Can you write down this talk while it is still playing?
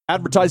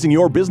Advertising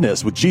your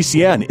business with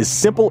GCN is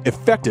simple,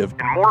 effective,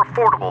 and more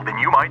affordable than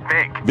you might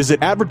think.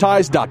 Visit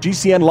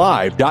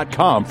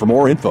advertise.gcnlive.com for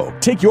more info.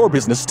 Take your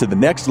business to the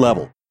next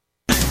level.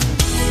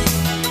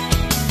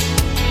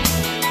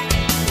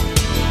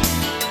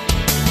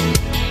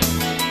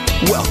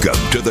 Welcome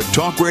to the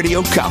Talk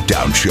Radio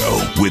Countdown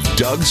Show with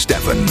Doug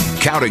Stephan,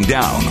 counting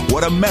down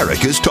what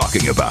America's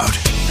talking about.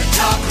 The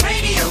Talk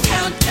Radio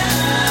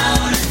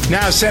Countdown.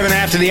 Now 7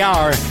 after the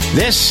hour,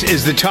 this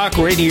is the Talk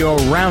Radio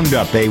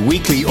Roundup, a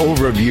weekly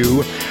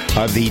overview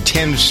of the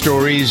 10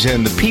 stories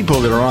and the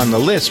people that are on the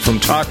list from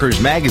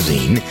Talkers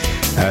Magazine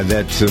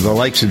that the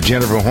likes of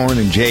Jennifer Horn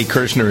and Jay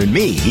Kirshner and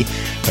me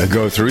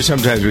go through.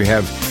 Sometimes we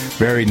have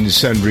varied and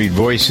sundry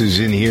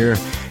voices in here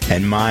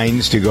and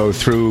minds to go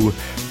through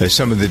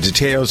some of the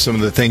details, some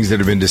of the things that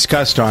have been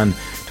discussed on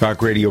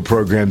talk radio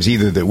programs,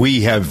 either that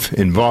we have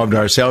involved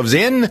ourselves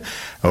in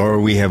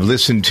or we have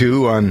listened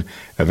to on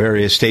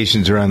various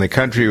stations around the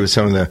country with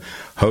some of the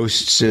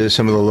hosts,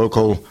 some of the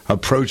local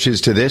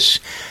approaches to this.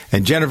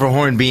 And Jennifer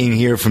Horn being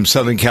here from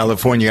Southern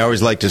California, I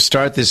always like to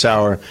start this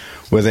hour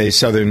with a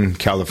Southern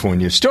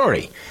California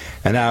story.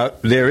 And now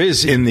there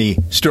is in the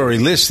story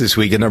list this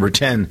week, at number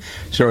 10,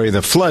 story,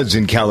 the floods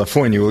in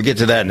California. We'll get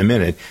to that in a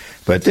minute.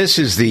 But this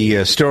is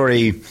the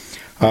story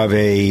of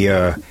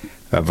a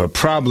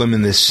problem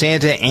in the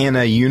Santa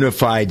Ana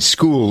Unified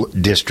School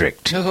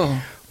District.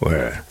 Oh.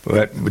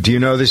 What, do you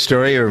know this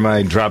story, or am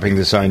I dropping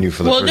this on you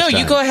for the first time? Well, no,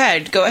 you go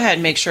ahead. Go ahead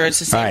and make sure it's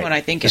the same one I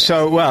think it is.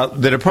 So, well,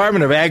 the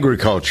Department of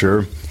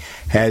Agriculture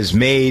has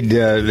made,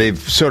 they've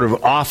sort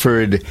of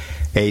offered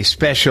a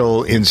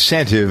special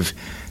incentive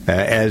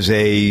as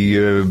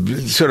a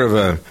sort of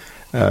a,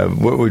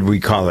 what would we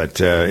call it?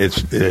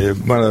 It's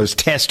one of those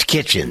test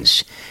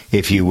kitchens,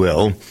 if you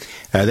will.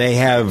 They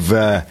have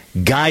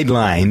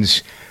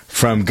guidelines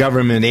from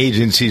government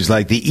agencies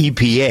like the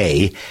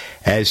EPA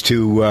as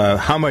to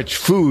how much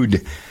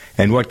food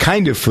and what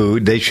kind of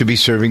food they should be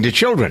serving to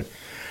children.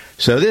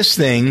 So this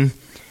thing,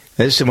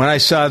 when I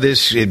saw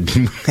this,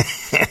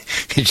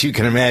 as you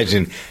can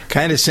imagine,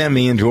 kind of sent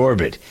me into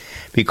orbit.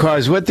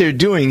 Because what they're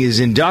doing is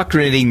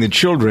indoctrinating the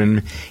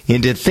children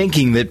into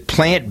thinking that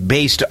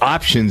plant-based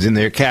options in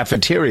their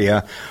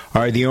cafeteria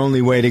are the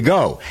only way to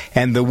go.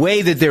 And the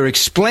way that they're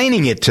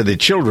explaining it to the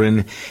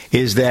children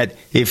is that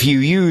if you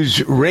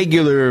use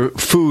regular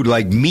food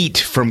like meat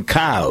from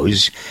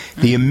cows,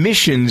 the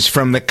emissions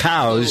from the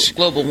cows...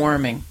 Global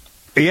warming.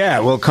 Yeah,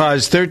 will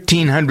cause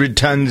 1,300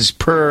 tons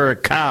per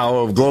cow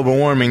of global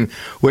warming,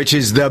 which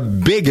is the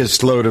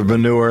biggest load of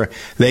manure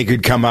they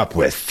could come up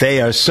with.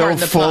 They are so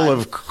full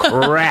of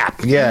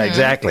crap. Yeah,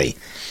 exactly.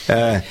 So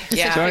anyway,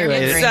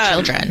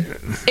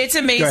 it's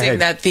amazing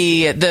that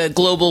the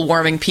global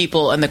warming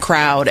people and the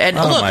crowd. And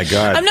look, my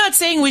God. I'm not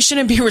saying we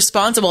shouldn't be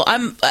responsible.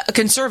 I'm a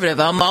conservative.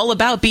 I'm all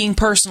about being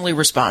personally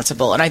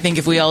responsible. And I think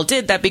if we all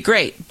did, that'd be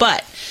great.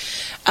 But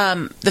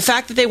the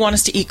fact that they want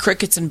us to eat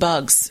crickets and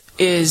bugs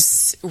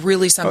is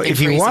really something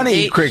if you crazy. want to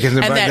eat crickets and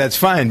bugs, that's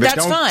fine. But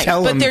that's don't fine.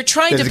 tell them but they're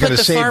trying to put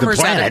the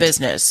farmers out of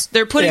business.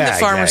 They're putting the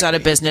farmers out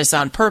of business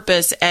on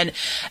purpose. And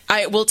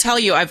I will tell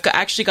you, I've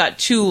actually got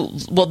two.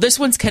 Well, this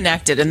one's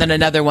connected, and then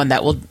another one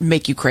that will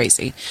make you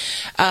crazy.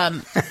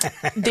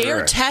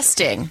 They're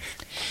testing.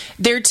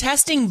 They're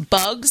testing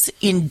bugs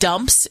in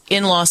dumps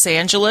in Los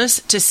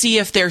Angeles to see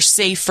if they're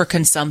safe for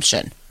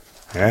consumption.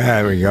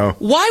 There we go.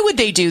 Why would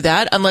they do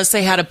that unless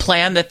they had a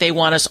plan that they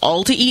want us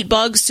all to eat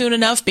bugs soon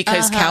enough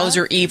because cows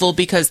are evil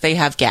because they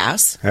have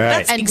gas? Right.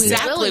 That's and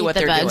exactly what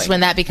they're doing.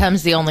 When that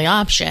becomes the only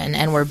option,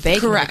 and we're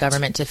begging the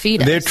government to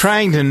feed us. They're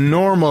trying to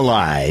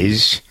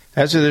normalize,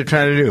 that's what they're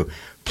trying to do,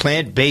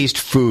 plant-based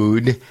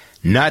food,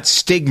 not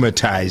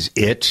stigmatize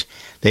it.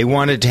 They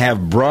want it to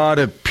have broad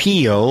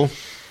appeal,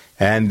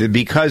 and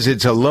because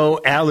it's a low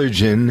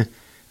allergen,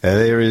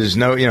 there is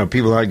no,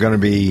 people aren't going to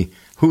be...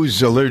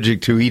 Who's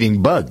allergic to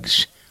eating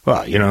bugs?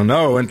 Well, you don't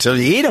know until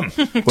you eat them.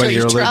 Whether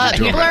you're allergic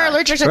to People are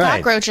allergic to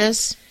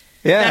cockroaches.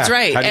 Yeah, that's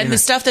right. And the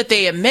stuff that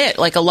they emit,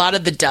 like a lot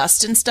of the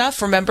dust and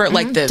stuff, remember,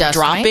 like the dust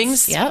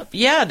droppings? Yep.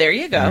 Yeah, there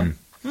you go.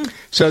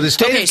 So the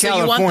state of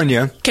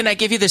California... can I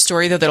give you the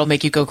story, though, that'll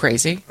make you go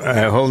crazy?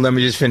 Hold on, let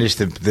me just finish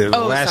the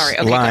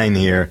last line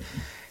here.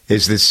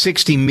 Is that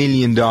 $60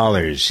 million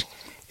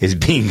is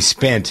being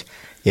spent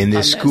in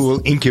this school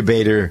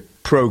incubator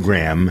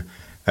program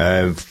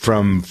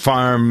from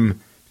farm...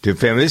 to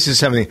family. This is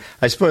something,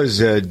 I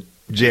suppose,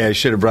 Jay, I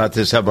should have brought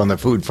this up on the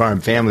food, farm,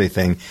 family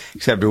thing,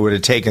 except it would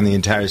have taken the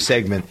entire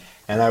segment,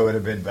 and I would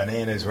have been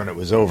bananas when it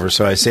was over,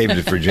 so I saved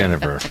it for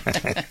Jennifer.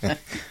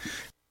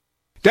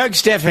 Doug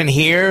Stephan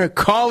here,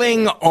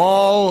 calling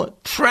all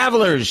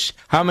travelers.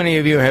 How many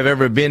of you have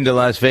ever been to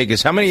Las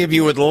Vegas? How many of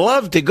you would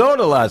love to go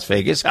to Las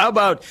Vegas? How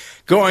about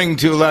going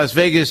to Las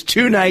Vegas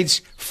 2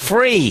 nights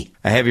free?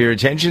 I have your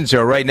attention,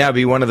 so right now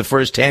be one of the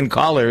first 10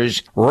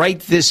 callers right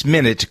this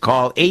minute to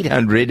call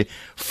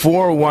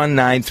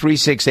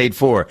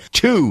 800-419-3684.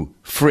 2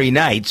 free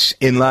nights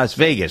in Las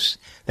Vegas.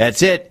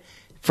 That's it.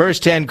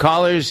 First 10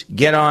 callers,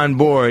 get on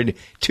board.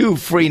 2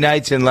 free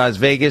nights in Las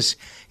Vegas.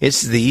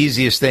 It's the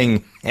easiest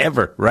thing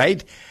ever,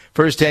 right?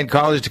 First 10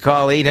 callers to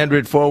call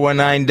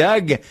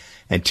 800-419-DOUG.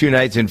 and 2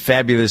 nights in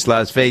fabulous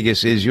Las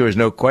Vegas is yours.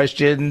 No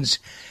questions.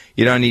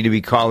 You don't need to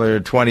be caller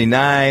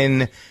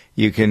 29.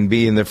 You can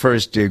be in the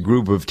first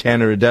group of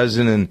 10 or a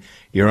dozen, and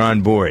you're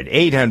on board.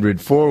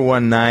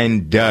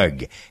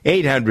 800-419-DOUG.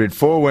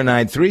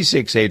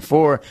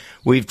 800-419-3684.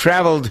 We've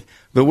traveled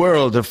the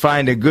world to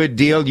find a good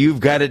deal. You've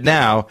got it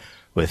now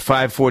with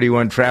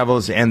 541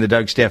 Travels and the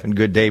Doug Stephan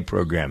Good Day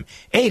program.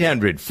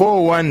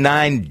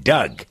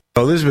 800-419-DOUG.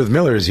 Elizabeth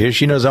Miller is here.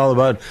 She knows all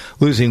about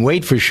losing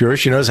weight for sure.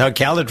 She knows how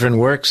Calitrin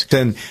works.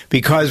 And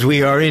because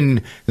we are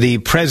in the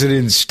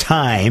President's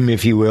time,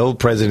 if you will,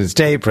 President's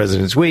Day,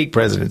 President's Week,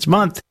 President's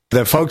Month,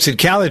 the folks at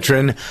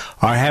Calitrin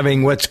are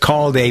having what's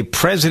called a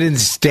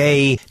President's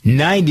Day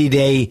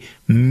 90-day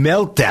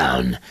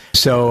meltdown.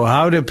 So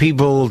how do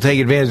people take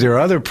advantage? There are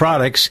other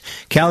products.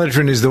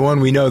 Calitrin is the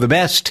one we know the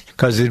best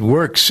because it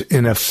works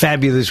in a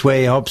fabulous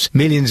way, helps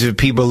millions of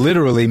people,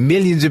 literally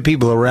millions of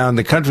people around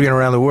the country and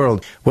around the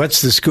world.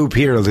 What's the scoop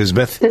here,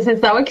 Elizabeth? This is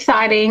so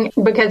exciting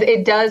because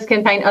it does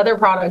contain other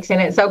products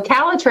in it. So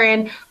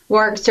Calitrin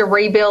works to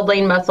rebuild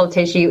lean muscle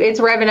tissue. It's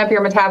revving up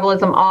your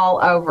metabolism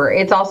all over.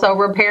 It's also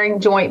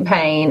repairing joint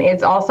pain.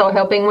 It's also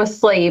helping with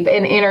sleep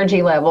and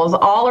energy levels,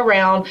 all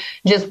around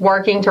just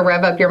working to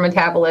rev up your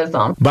metabolism.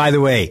 By the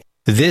way,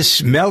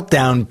 this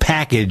meltdown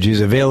package is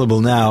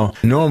available now.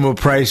 Normal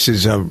price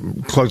is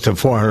close to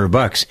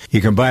 $400.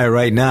 You can buy it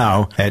right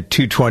now at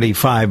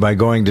 $225 by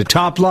going to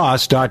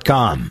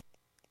toploss.com.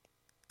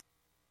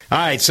 All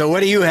right, so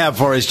what do you have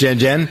for us,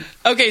 Jen?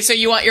 Okay, so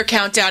you want your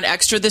countdown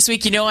extra this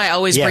week? You know I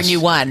always bring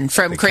you one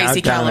from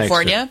Crazy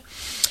California.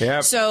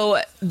 Yep. So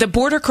the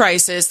border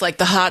crisis, like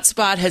the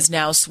hotspot, has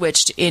now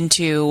switched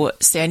into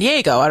San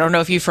Diego. I don't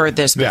know if you've heard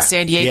this, but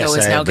San Diego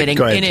is now getting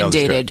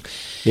inundated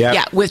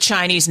with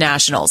Chinese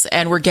nationals.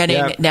 And we're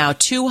getting now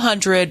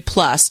 200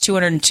 plus,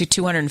 200 to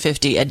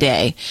 250 a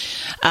day,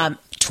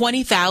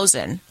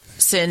 20,000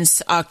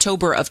 since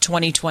October of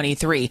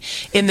 2023.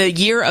 In the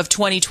year of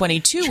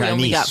 2022, we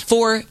only got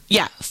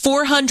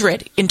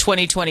 400 in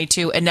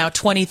 2022, and now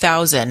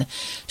 20,000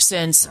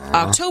 since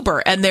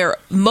October. And they're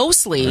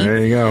mostly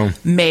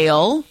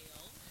male,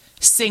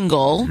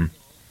 single,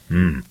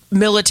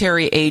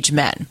 military-age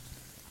men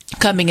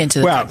coming into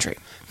the country.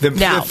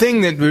 The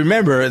thing that,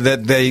 remember,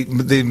 that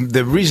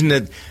the reason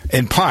that,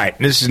 in part,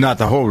 this is not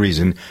the whole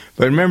reason,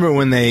 but remember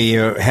when they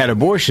had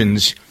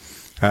abortions,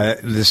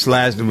 this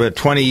last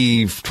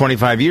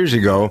 25 years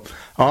ago,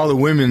 all the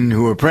women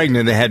who were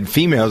pregnant that had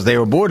females, they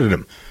aborted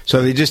them.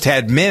 So they just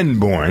had men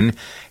born,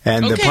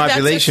 and the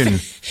population...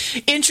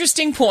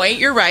 Interesting point.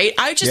 You're right.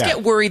 I just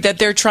get worried that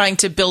they're trying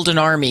to build an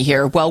army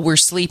here while we're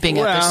sleeping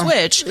at the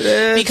switch,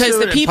 because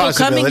the people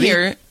coming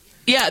here...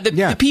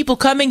 The people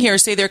coming here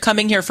say they're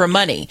coming here for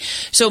money.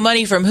 So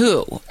money from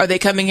who? Are they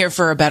coming here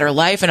for a better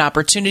life, an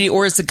opportunity,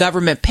 or is the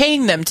government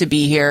paying them to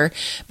be here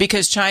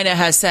because China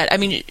has said,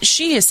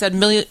 she has said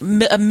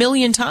a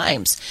million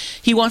times,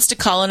 he wants to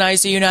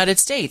colonize the United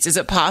States. Is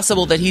it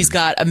possible that he's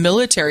got a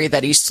military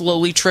that he's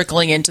slowly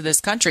trickling into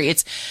this country?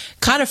 It's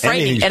kind of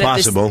frightening. Anything's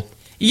possible.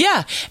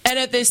 And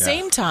at the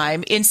same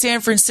time, in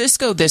San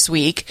Francisco this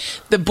week,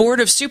 the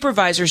Board of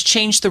Supervisors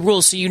changed the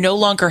rules, so you no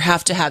longer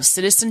have to have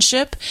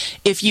citizenship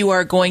if you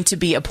are going to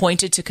be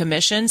appointed to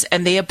commissions,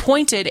 and they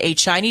appointed a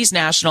Chinese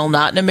national,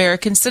 not an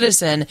American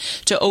citizen,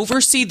 to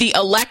oversee the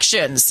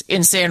elections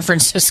in San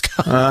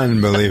Francisco.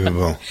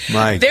 Unbelievable.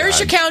 There's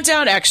your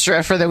countdown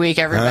extra for the week,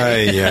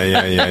 everybody.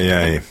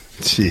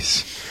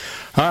 Jeez.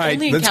 All right,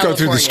 let's go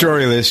through the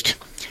story list.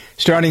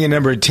 Starting at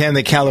number 10,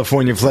 the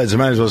California floods. I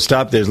might as well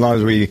stop there as long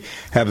as we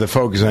have the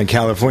focus on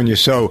California.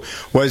 So,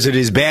 was it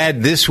as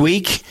bad this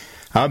week?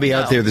 I'll be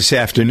out there this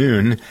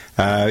afternoon.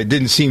 It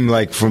didn't seem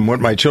like, from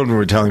what my children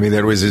were telling me, that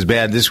it was as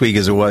bad this week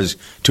as it was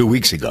 2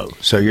 weeks ago.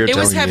 So you're telling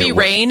me it was heavy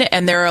rain,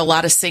 and there are a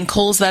lot of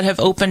sinkholes that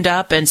have opened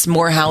up, and some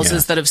more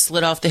houses that have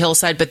slid off the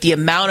hillside. But the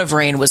amount of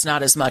rain was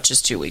not as much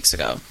as 2 weeks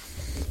ago.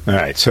 All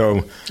right,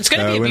 so it's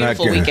going to be a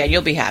beautiful weekend.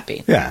 You'll be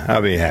happy. Yeah,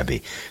 I'll be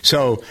happy.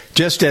 So,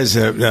 just as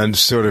a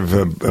sort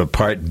of a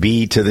part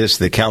B to this,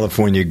 the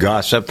California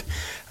gossip.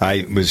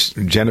 Jay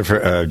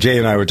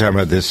and I were talking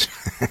about this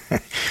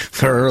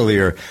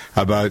earlier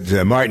about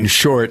Martin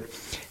Short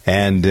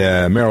and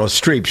Meryl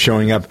Streep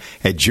showing up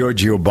at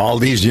Giorgio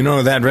Baldi's. Do you know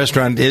where that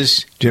restaurant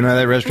is? Do you know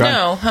that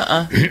restaurant?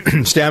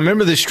 No, Stan,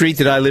 remember the street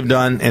that I lived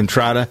on,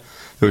 Entrada?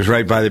 It was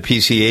right by the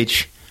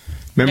PCH.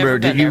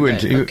 Remember,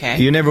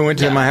 you never went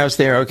to my house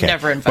there? Okay.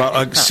 Never invited.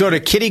 Well, sort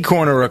of kitty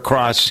corner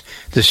across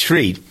the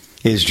street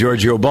is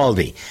Giorgio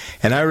Baldi.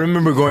 And I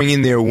remember going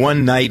in there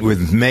one night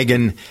with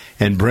Megan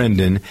and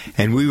Brendan,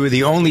 and we were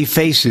the only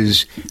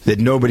faces that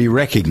nobody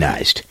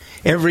recognized.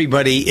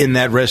 Everybody in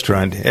that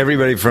restaurant,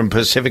 everybody from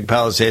Pacific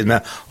Palisades,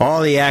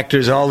 all the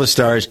actors, all the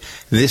stars,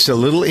 this a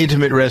little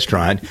intimate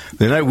restaurant.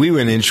 The night we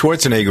went in,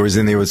 Schwarzenegger was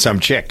in there with some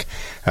chick.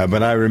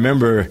 But I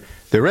remember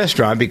the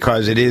restaurant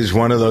because it is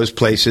one of those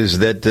places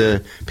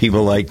that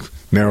people like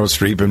Meryl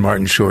Streep and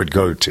Martin Short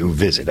go to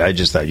visit. I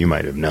just thought you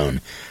might have known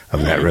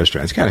of that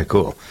restaurant. It's kind of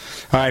cool.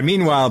 All right,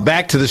 meanwhile,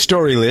 back to the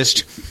story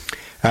list.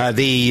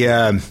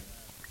 The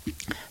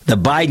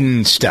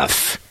Biden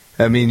stuff.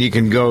 I mean, you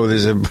can go,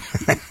 there's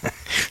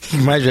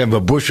You might have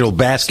a bushel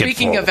basket.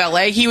 Speaking of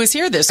LA, he was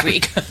here this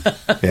week.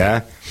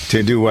 Yeah?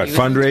 To do what?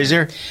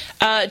 Fundraiser?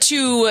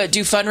 To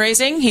do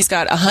fundraising. He's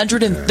got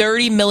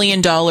 $130 million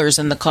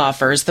in the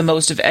coffers, the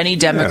most of any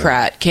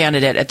Democrat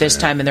candidate at this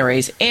time in the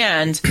race.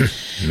 And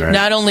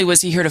not only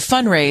was he here to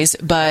fundraise,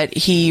 but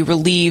he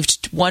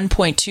relieved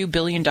 $1.2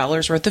 billion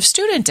worth of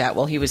student debt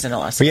while he was in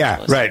Los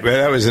Angeles. Yeah, right. Well,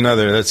 that was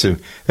another.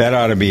 That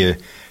ought to be a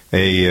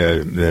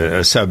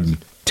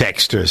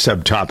subtext or a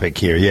subtopic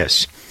here.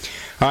 Yes.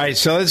 All right.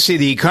 So let's see.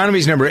 The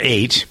economy's number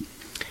 8.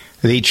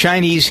 The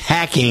Chinese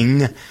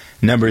hacking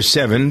number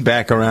 7.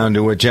 Back around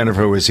to what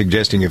Jennifer was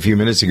suggesting a few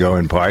minutes ago,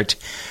 in part.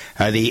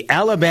 The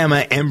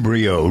Alabama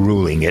embryo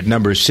ruling at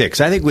number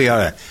 6. I think we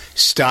ought to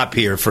stop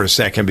here for a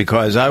second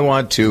because I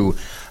want to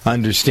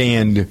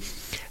understand.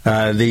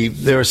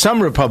 There are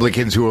some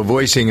Republicans who are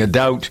voicing a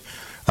doubt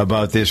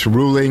about this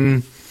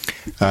ruling.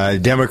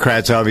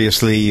 Democrats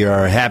obviously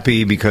are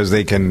happy because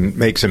they can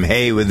make some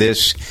hay with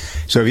this.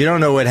 So if you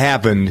don't know what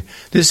happened,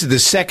 this is the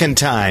second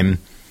time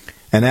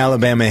an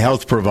Alabama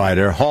health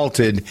provider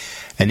halted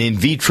an in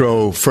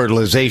vitro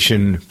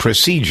fertilization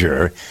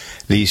procedure.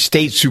 The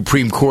state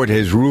Supreme Court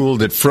has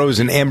ruled that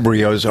frozen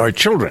embryos are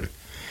children.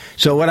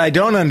 So what I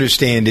don't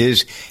understand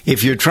is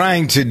if you're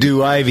trying to do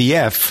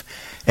IVF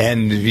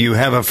and you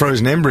have a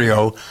frozen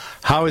embryo,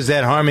 how is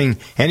that harming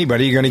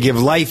anybody? You're going to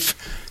give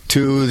life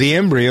to the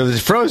embryo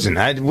that's frozen.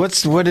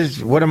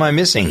 What am I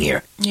missing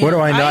here? Yeah, what do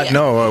I not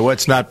know, or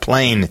what's not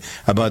plain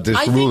about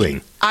this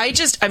ruling?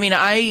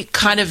 I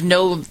kind of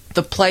know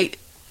the plight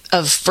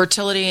of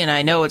fertility, and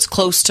I know it's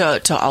close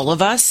to all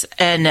of us.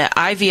 And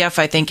IVF,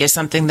 I think, is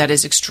something that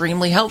is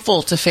extremely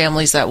helpful to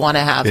families that want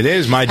to have. It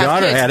is. My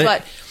daughter had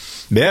it.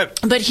 Yep.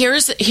 But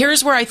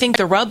here's where I think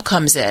the rub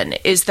comes in,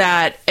 is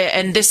that,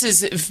 and this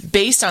is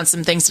based on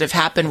some things that have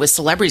happened with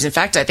celebrities. In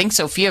fact, I think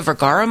Sofia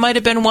Vergara might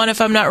have been one, if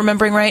I'm not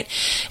remembering right,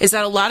 is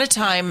that a lot of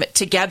time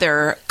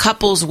together,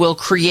 couples will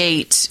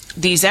create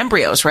these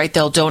embryos, right?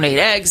 They'll donate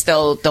eggs,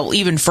 they'll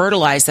even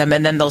fertilize them,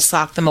 and then they'll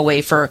sock them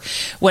away for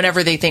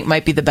whenever they think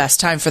might be the best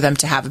time for them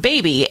to have a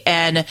baby.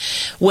 And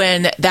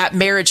when that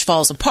marriage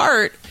falls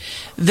apart,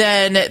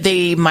 then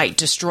they might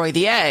destroy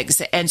the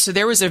eggs. And so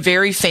there was a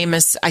very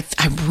famous, I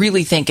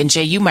really think, and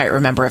Jay, you might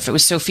remember, if it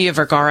was Sofia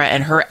Vergara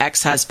and her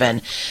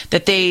ex-husband,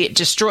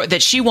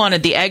 that she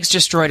wanted the eggs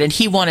destroyed and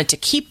he wanted to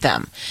keep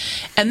them.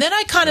 And then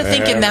I kind of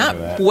think in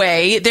that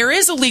way, there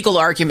is a legal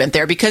argument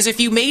there, because if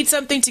you made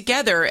something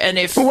together and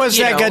if... What's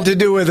that got to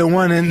do with the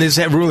one in this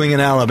ruling in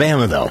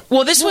Alabama, though?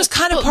 Well, this was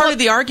kind of part of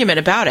the argument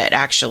about it,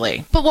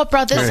 actually. But what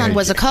brought this on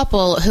was a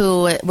couple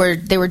who were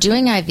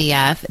doing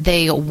IVF.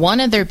 They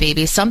wanted their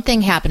baby.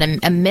 Something happened,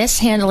 a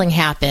mishandling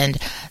happened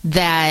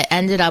that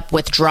ended up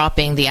with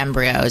dropping the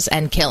embryos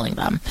and killing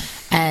them.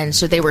 And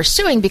so they were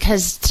suing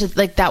because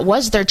that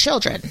was their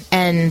children,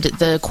 and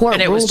the court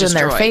ruled in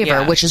their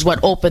favor, which is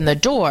what opened the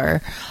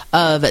door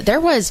of.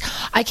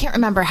 I can't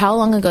remember how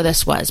long ago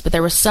this was, but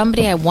there was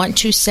somebody, I want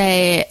to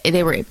say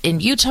they were in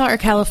Utah or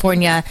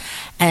California,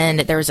 and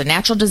there was a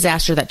natural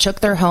disaster that took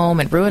their home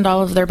and ruined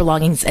all of their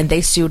belongings, and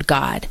they sued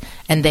God,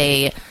 and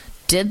they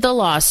did the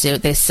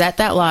lawsuit. They set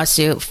that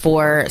lawsuit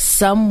for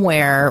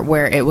somewhere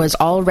where it was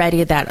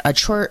already that a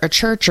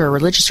church or a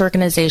religious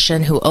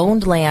organization who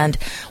owned land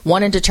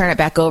wanted to turn it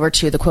back over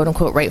to the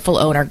quote-unquote rightful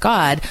owner,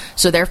 God.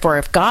 So therefore,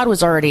 if God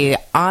was already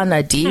on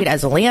a deed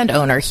as a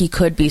landowner, he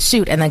could be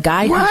sued. And the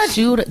guy who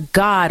sued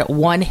God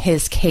won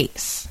his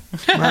case.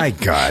 My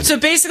God. So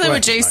basically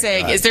what Jay's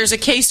saying is there's a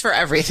case for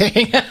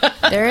everything.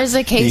 There is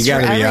a case for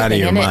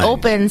everything, and it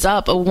opens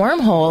up a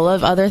wormhole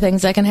of other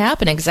things that can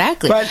happen.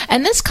 Exactly.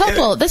 And this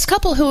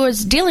couple who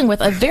is dealing with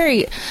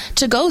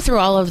to go through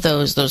all of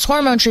those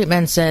hormone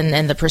treatments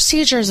and the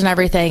procedures and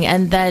everything,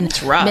 and then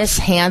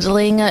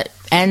mishandling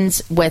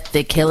ends with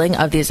the killing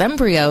of these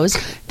embryos,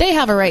 they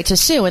have a right to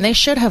sue, and they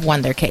should have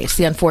won their case.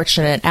 The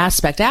unfortunate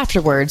aspect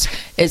afterwards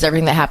is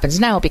everything that happens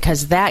now,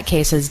 because that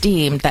case is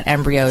deemed that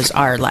embryos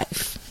are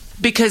life.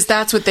 Because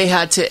that's what they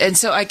had to. And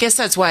so I guess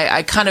that's why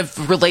I kind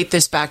of relate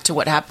this back to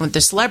what happened with the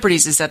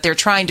celebrities, is that they're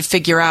trying to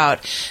figure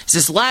out, is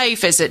this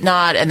life, is it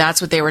not? And that's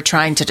what they were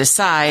trying to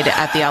decide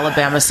at the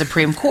Alabama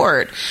Supreme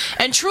Court.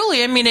 And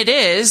truly, I mean, it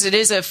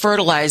is a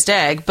fertilized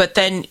egg, but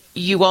then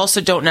you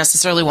also don't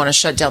necessarily want to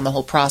shut down the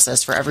whole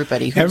process for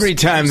everybody. Every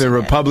time the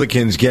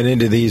Republicans get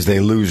into these, they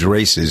lose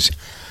races.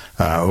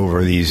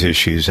 Over these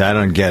issues. I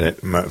don't get it,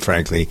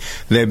 frankly.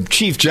 The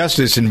Chief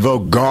Justice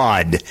invoked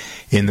God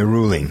in the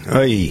ruling.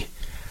 Oy.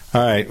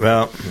 All right,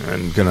 well,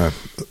 I'm going to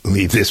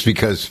leave this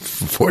because,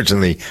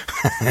 fortunately,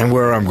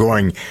 where I'm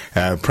going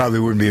probably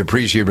wouldn't be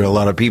appreciated by a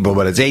lot of people,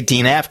 but it's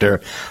 18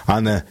 after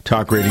on the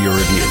Talk Radio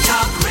Review.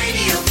 Talk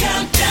Radio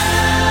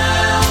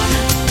Countdown.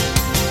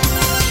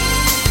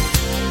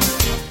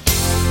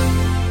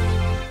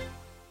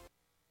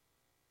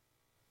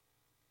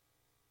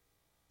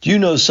 Do you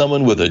know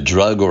someone with a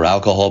drug or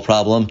alcohol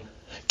problem?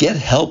 Get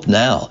help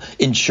now.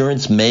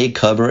 Insurance may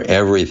cover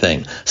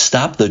everything.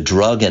 Stop the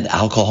drug and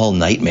alcohol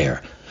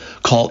nightmare.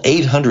 Call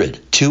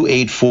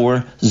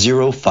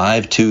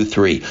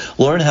 800-284-0523.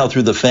 Learn how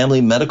through the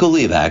Family Medical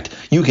Leave Act,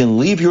 you can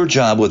leave your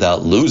job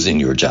without losing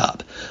your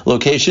job.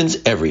 Locations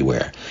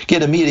everywhere.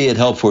 Get immediate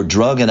help for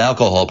drug and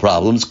alcohol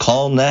problems.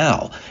 Call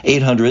now.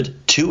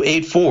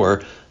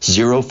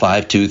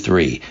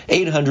 800-284-0523.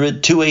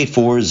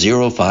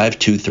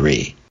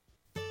 800-284-0523.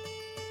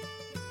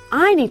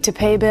 I need to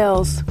pay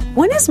bills.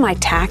 When is my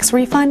tax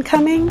refund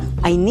coming?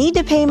 I need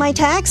to pay my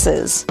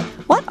taxes.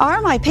 What are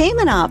my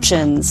payment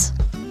options?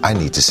 I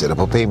need to set up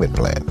a payment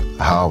plan.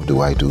 How do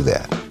I do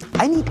that?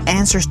 I need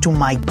answers to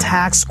my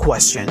tax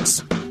questions.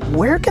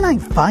 Where can I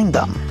find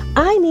them?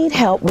 I need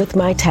help with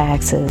my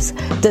taxes.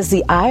 Does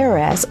the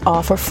IRS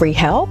offer free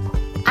help?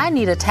 I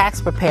need a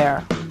tax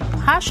preparer.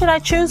 How should I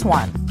choose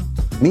one?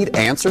 Need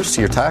answers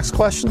to your tax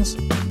questions?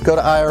 Go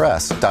to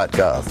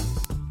irs.gov.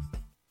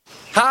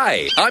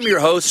 Hi, I'm your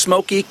host,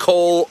 Smokey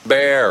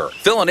Colbert.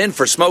 Filling in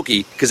for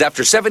Smokey, because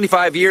after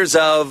 75 years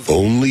of...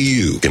 Only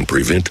you can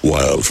prevent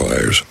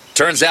wildfires.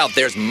 Turns out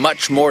there's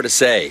much more to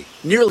say.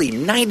 Nearly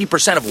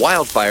 90% of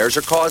wildfires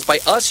are caused by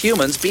us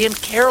humans being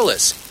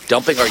careless,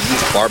 dumping our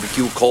used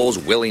barbecue coals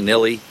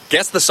willy-nilly.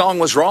 Guess the song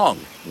was wrong.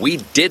 We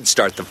did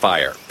start the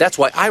fire. That's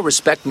why I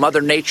respect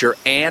Mother Nature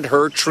and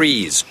her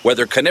trees,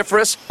 whether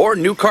coniferous or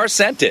new car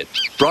scented.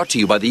 Brought to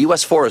you by the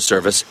U.S. Forest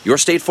Service, your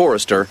state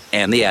forester,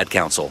 and the Ad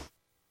Council.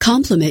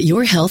 Complement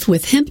your health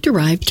with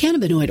hemp-derived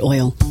cannabinoid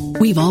oil.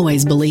 We've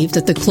always believed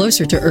that the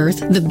closer to Earth,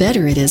 the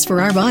better it is for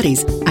our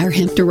bodies. Our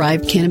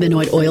hemp-derived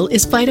cannabinoid oil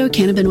is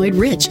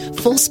phytocannabinoid-rich,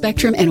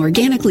 full-spectrum, and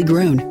organically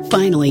grown.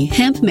 Finally,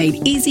 hemp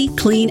made easy,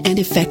 clean, and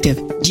effective.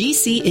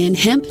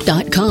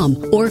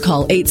 GCNhemp.com or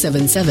call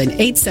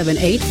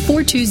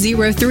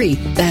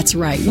 877-878-4203. That's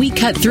right, we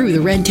cut through the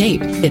red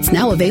tape. It's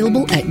now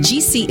available at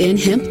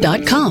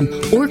GCNhemp.com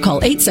or call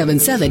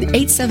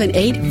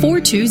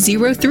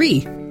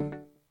 877-878-4203.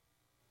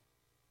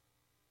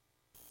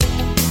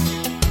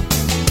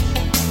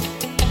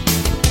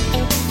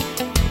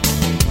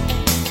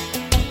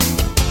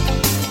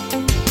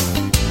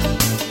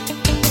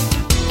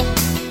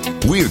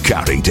 We're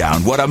counting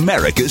down what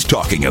America's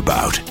talking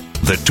about.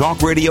 The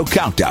Talk Radio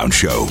Countdown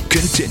Show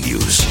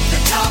continues.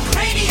 The Talk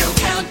Radio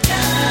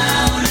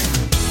Countdown.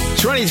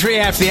 23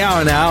 after the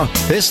hour now.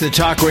 This is the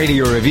Talk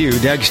Radio Review.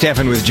 Doug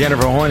Stephan with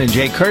Jennifer Horn and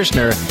Jay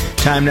Kirshner.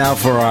 Time now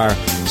for our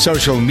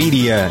social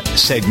media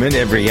segment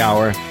every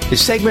hour.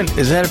 Is that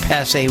a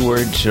passé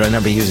word? Should I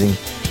not be using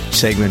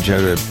segment?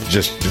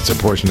 Just it's a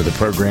portion of the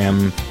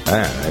program.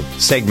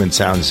 Segment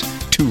sounds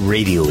too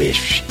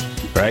radio-ish.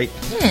 Right?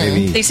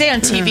 Maybe. They say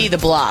on TV the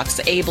blocks.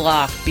 A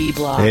block, B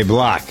block. A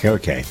block,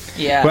 okay.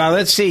 Yeah. Well,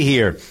 let's see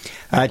here.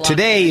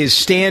 Today is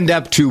Stand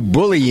Up to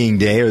Bullying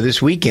Day, or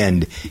this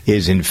weekend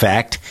is, in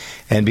fact.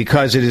 And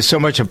because it is so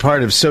much a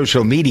part of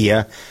social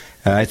media,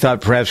 I thought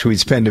perhaps we'd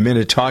spend a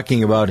minute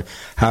talking about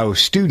how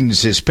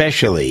students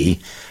especially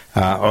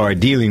are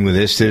dealing with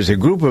this. There's a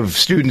group of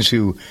students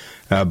who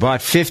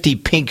bought 50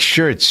 pink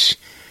shirts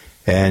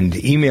and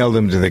emailed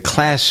them to the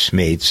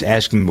classmates,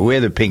 asking them to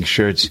wear the pink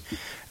shirts.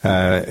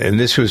 And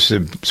this was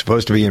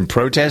supposed to be in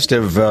protest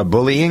of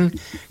bullying,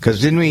 because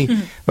didn't we?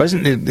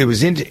 Wasn't it? It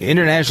was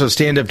International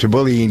Stand Up to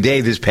Bullying Day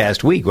this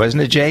past week,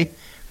 wasn't it, Jay?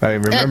 If I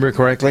remember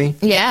correctly.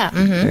 Yeah.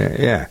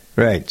 Mm-hmm. Yeah.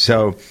 Right.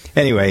 So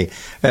anyway,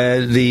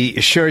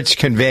 the shirts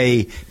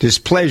convey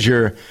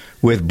displeasure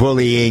with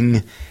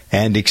bullying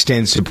and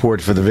extend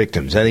support for the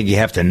victims. I think you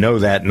have to know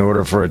that in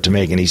order for it to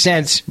make any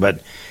sense.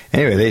 But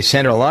anyway, they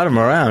sent a lot of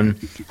them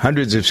around,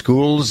 hundreds of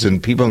schools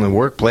and people in the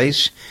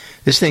workplace.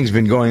 This thing's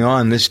been going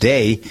on this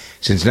day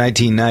since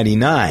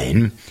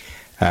 1999,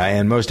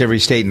 and most every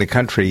state in the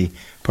country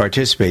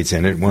participates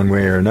in it one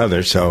way or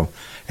another. So,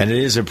 and it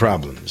is a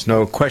problem. There's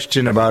no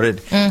question about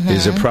it. Mm-hmm. It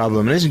is a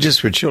problem. It isn't just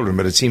for children,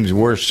 but it seems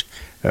worse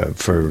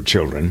for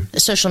children.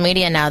 Social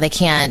media now, they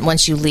can't,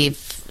 once you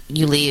leave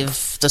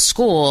the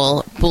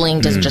school, bullying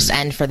doesn't just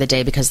end for the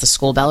day because the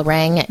school bell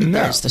rang.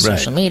 There's the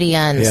social media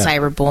and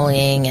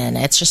cyberbullying, and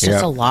it's just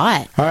it's a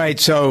lot. All right,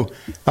 so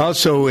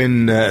also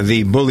in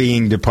the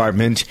bullying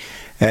department,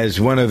 as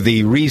one of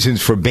the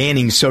reasons for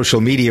banning social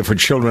media for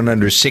children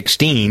under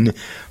 16,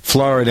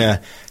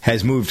 Florida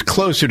has moved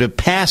closer to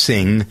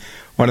passing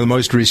one of the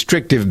most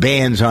restrictive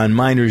bans on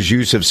minors'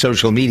 use of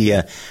social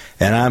media,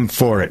 and I'm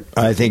for it.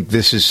 I think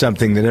this is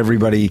something that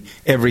everybody,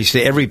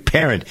 every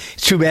parent,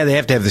 it's too bad they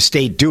have to have the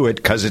state do it,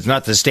 because it's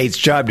not the state's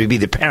job to be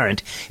the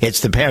parent,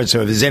 it's the parent.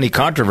 So if there's any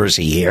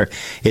controversy here,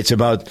 it's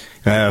about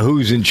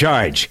who's in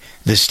charge,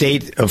 the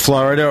state of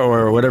Florida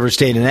or whatever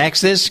state enacts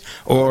this,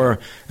 or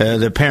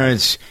the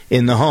parents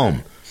in the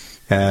home.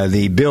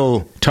 The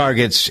bill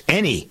targets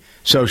any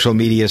social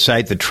media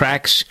site that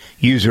tracks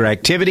user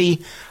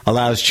activity,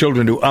 allows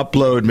children to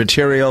upload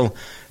material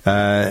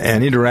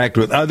and interact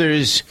with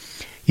others,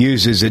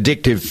 uses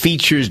addictive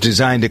features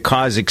designed to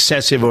cause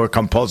excessive or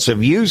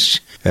compulsive use.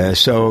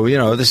 So,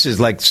 this is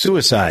like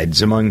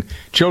suicides among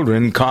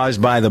children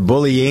caused by the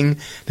bullying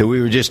that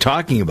we were just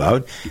talking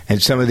about,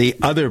 and some of the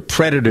other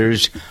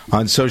predators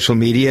on social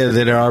media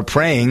that are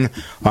preying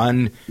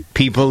on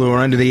people who are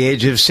under the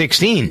age of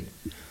 16.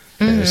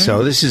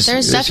 So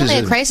there's definitely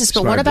a crisis.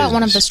 But what about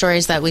one of the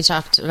stories that we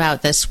talked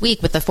about this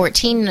week with the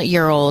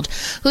 14-year-old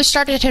who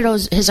started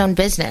his own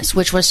business,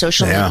 which was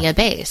social media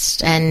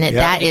based, and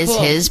that is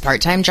his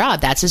part-time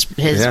job. That's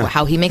his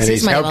how he makes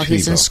his money while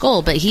he's in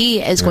school. But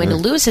he is going to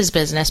lose his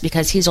business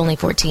because he's only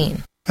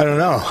 14. I don't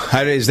know.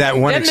 Is that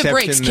one Them exception?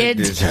 the brakes,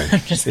 kids.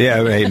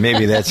 Yeah,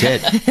 maybe that's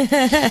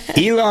it.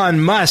 Elon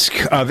Musk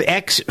of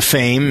X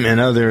fame and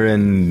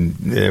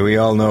we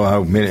all know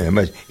how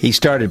much he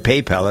started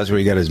PayPal. That's where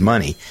he got his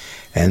money.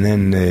 And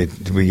then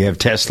we have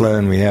Tesla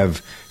and we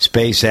have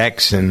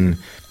SpaceX. And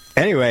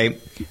anyway,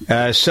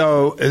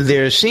 so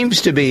there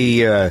seems to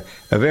be a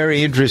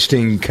very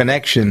interesting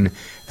connection.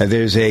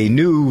 There's a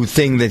new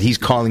thing that he's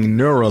calling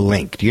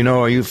Neuralink.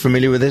 Are you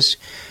familiar with this?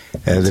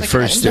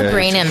 The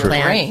brain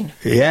implant.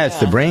 It's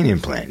the brain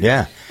implant.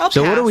 Yeah.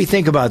 So what do we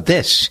think about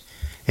this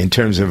in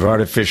terms of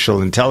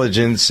artificial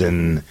intelligence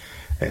and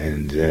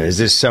is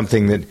this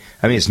something that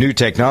it's new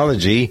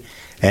technology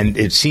and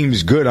it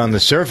seems good on the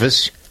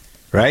surface,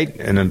 right?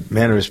 In a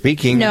manner of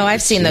speaking. No,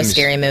 I've seen those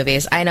scary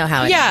movies. I know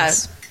how it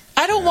is.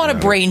 I don't want a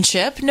brain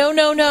chip.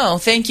 No.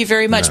 Thank you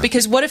very much. No.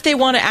 Because what if they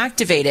want to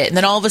activate it and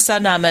then all of a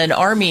sudden I'm an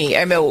army?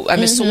 I'm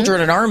a soldier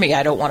in an army.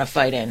 I don't want to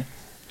fight in.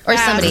 Or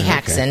somebody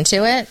hacks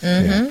into it.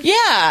 Mm-hmm.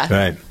 Yeah.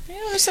 Right.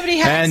 Somebody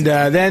hacks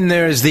and then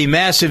there's the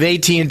massive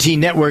AT&T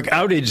network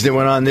outage that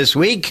went on this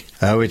week,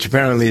 which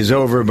apparently is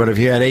over. But if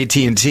you had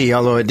AT&T,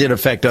 although it did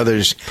affect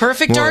others.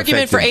 Perfect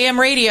argument for AM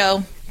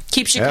radio.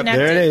 Keeps you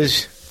connected. There it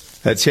is.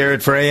 Let's hear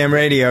it for AM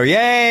radio.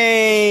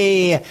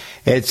 Yay!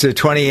 It's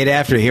 28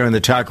 after here on the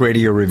Talk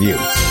Radio Review.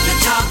 The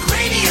Talk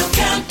Radio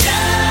Countdown.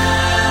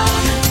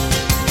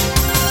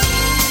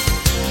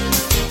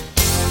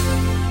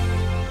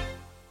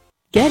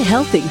 Get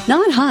healthy,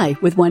 not high,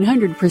 with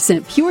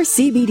 100% pure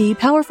CBD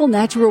powerful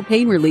natural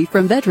pain relief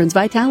from Veterans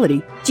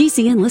Vitality.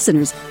 GCN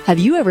listeners, have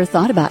you ever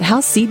thought about how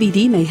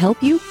CBD may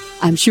help you?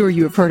 I'm sure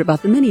you have heard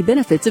about the many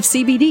benefits of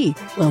CBD.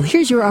 Well,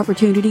 here's your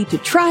opportunity to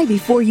try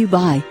before you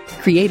buy.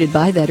 Created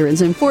by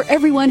veterans and for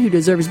everyone who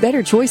deserves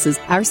better choices,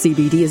 our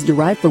CBD is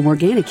derived from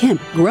organic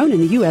hemp, grown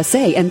in the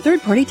USA and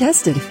third-party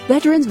tested.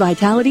 Veterans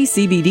Vitality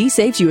CBD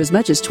saves you as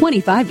much as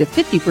 25 to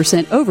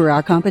 50% over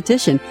our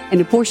competition,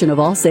 and a portion of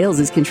all sales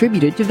is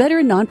contributed to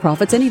veteran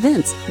nonprofits and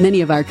events.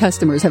 Many of our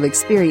customers have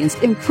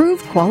experienced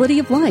improved quality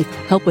of life,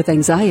 help with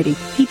anxiety,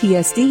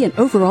 PTSD, and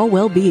overall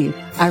well-being.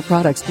 Our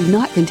products do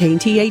not contain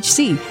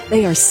THC.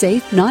 They are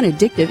safe,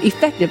 non-addictive,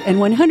 effective, and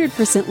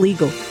 100%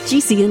 legal.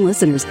 GCN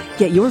listeners,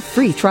 get your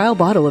free trial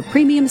bottle of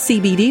premium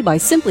CBD by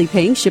simply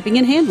paying shipping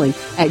and handling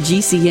at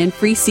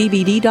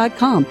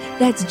GCNFreeCBD.com.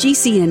 That's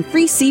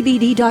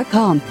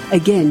GCNFreeCBD.com.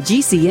 Again,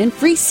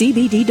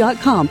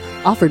 GCNFreeCBD.com.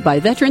 Offered by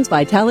Veterans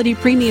Vitality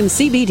Premium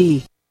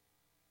CBD.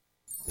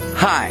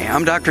 Hi,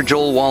 I'm Dr.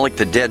 Joel Wallach,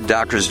 the Dead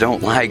Doctors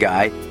Don't Lie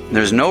guy.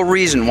 There's no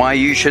reason why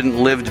you shouldn't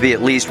live to be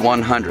at least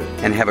 100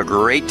 and have a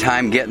great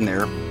time getting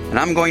there. And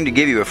I'm going to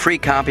give you a free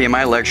copy of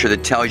my lecture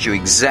that tells you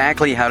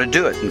exactly how to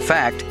do it. In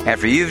fact,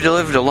 after you've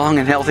lived a long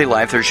and healthy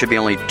life, there should be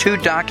only 2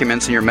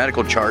 documents in your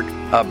medical chart,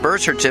 a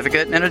birth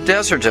certificate and a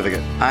death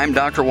certificate. I'm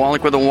Dr.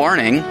 Wallach with a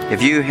warning.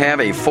 If you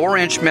have a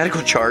 4-inch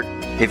medical chart,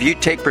 if you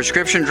take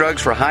prescription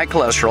drugs for high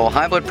cholesterol,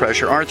 high blood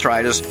pressure,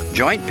 arthritis,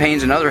 joint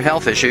pains, and other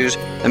health issues,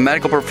 the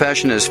medical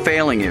profession is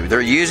failing you. They're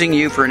using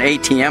you for an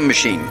ATM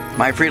machine.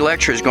 My free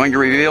lecture is going to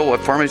reveal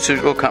what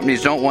pharmaceutical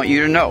companies don't want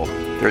you to know.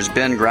 There's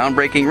been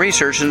groundbreaking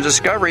research and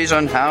discoveries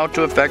on how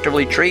to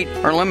effectively treat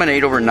or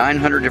eliminate over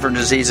 900 different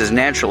diseases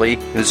naturally,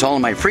 and it's all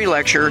in my free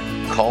lecture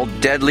called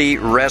Deadly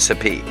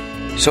Recipe.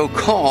 So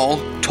call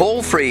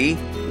toll-free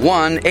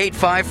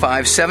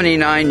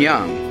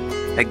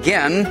 1-855-79-YOUNG.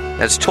 Again,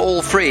 that's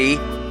toll-free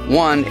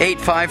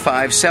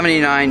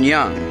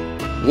 1-855-79-YOUNG.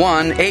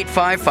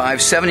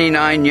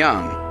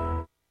 1-855-79-YOUNG.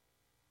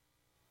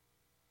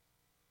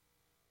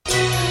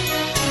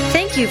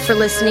 Thank you for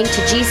listening to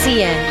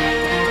GCN.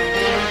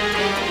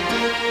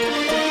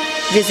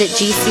 Visit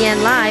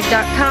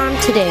GCNlive.com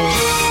today.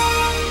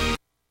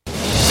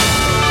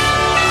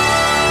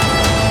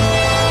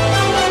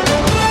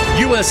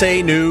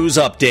 USA News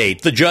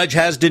Update. The judge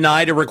has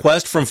denied a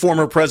request from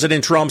former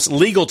President Trump's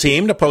legal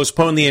team to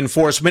postpone the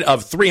enforcement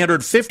of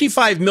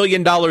 $355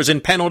 million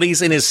in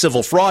penalties in his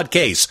civil fraud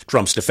case.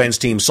 Trump's defense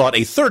team sought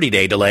a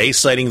 30-day delay,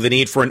 citing the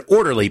need for an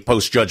orderly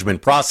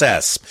post-judgment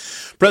process.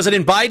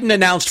 President Biden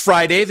announced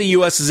Friday the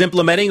U.S. is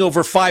implementing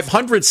over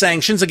 500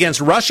 sanctions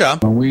against Russia.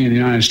 We in the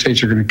United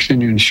States are going to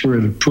continue to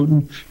ensure that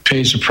Putin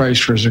pays the price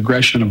for his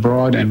aggression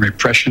abroad and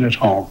repression at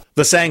home.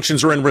 The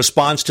sanctions are in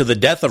response to the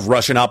death of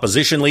Russian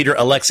opposition leader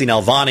Alexei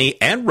Navalny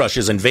and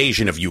Russia's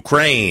invasion of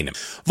Ukraine.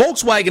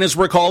 Volkswagen is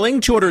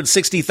recalling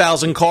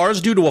 260,000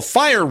 cars due to a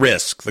fire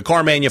risk. The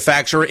car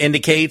manufacturer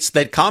indicates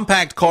that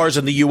compact cars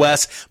in the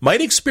U.S.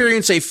 might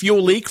experience a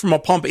fuel leak from a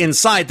pump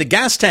inside the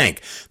gas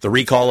tank. The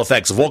recall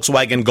affects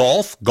Volkswagen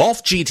Golf,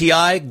 Golf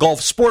GTI,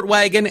 Golf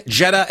Sportwagen,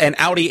 Jetta, and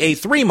Audi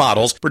A3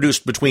 models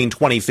produced between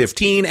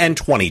 2015 and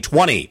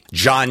 2020.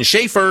 John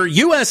Schaefer,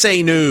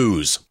 USA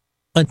News.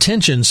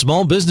 Attention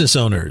small business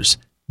owners.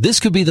 This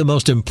could be the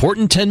most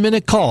important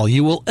 10-minute call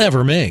you will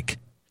ever make.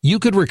 You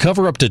could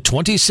recover up to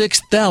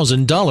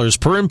 $26,000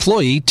 per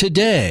employee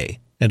today.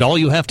 And all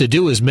you have to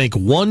do is make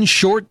one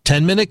short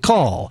 10-minute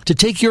call to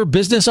take your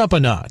business up a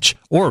notch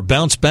or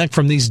bounce back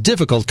from these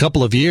difficult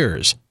couple of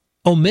years.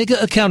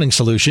 Omega Accounting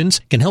Solutions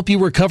can help you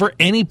recover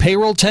any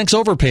payroll tax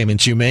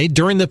overpayments you made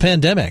during the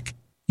pandemic.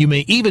 You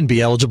may even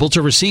be eligible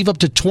to receive up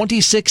to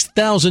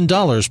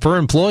 $26,000 per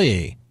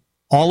employee.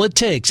 All it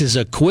takes is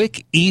a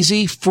quick,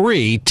 easy,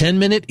 free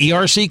 10-minute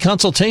ERC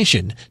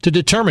consultation to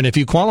determine if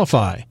you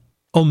qualify.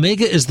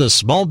 Omega is the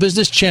small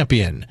business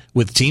champion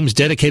with teams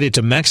dedicated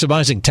to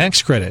maximizing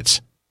tax credits.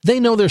 They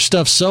know their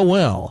stuff so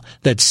well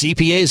that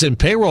CPAs and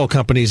payroll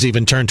companies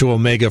even turn to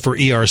Omega for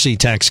ERC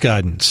tax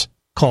guidance.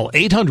 Call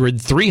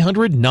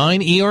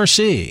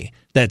 800-300-9ERC.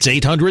 That's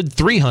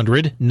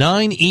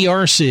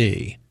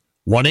 800-300-9ERC.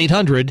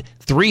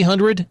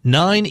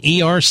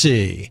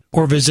 1-800-300-9ERC.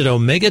 Or visit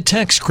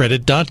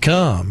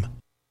OmegaTaxCredit.com.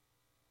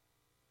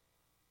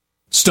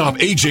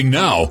 Stop aging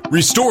now.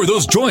 Restore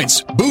those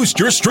joints. Boost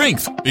your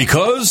strength.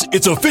 Because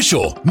it's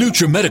official.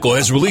 NutriMedical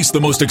has released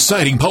the most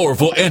exciting,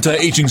 powerful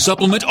anti-aging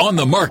supplement on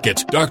the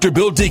market. Dr.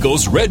 Bill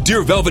Deagle's Red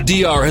Deer Velvet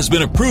DR has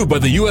been approved by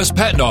the U.S.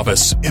 Patent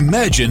Office.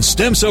 Imagine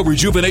stem cell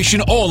rejuvenation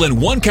all in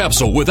one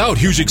capsule without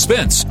huge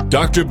expense.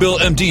 Dr. Bill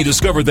MD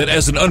discovered that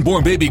as an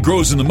unborn baby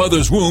grows in the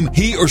mother's womb,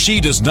 he or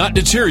she does not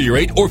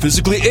deteriorate or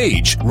physically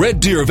age. Red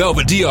Deer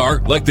Velvet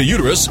DR, like the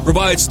uterus,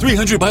 provides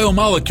 300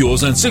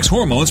 biomolecules and 6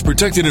 hormones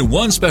protected in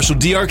one special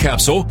DR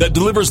capsule that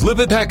delivers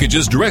lipid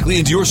packages directly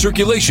into your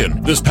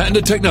circulation. This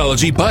patented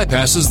technology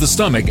bypasses the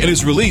stomach and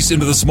is released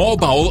into the small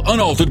bowel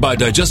unaltered by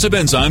digestive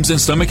enzymes and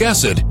stomach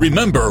acid.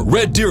 Remember,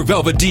 Red Deer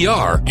Velvet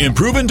DR.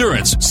 Improve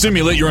endurance,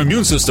 stimulate your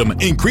immune system,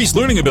 increase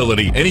learning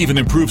ability, and even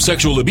improve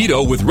sexual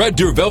libido with Red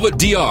Deer Velvet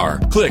DR.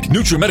 Click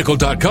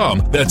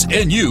NutriMedical.com. That's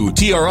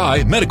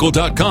NUTRI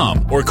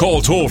Medical.com. Or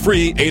call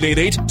toll-free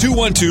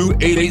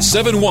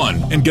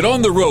 888-212-8871 and get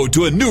on the road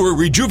to a newer,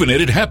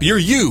 rejuvenated, happier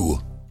you.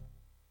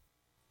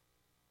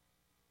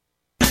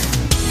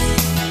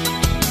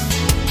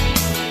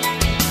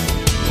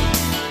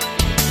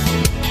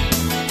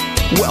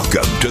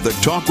 Welcome to the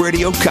Talk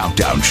Radio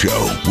Countdown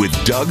Show with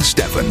Doug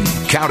Stephan,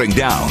 counting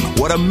down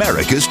what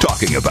America's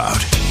talking about.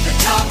 The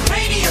Talk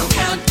Radio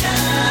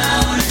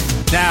Countdown.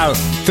 Now,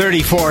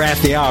 34 at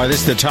the hour.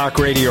 This is the Talk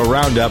Radio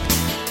Roundup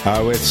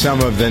with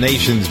some of the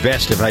nation's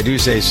best, if I do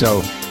say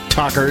so,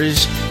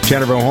 talkers.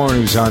 Jennifer Horn,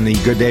 who's on the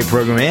Good Day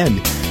program and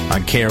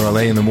on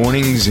KRLA in the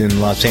mornings in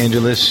Los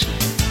Angeles.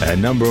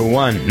 Number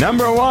one.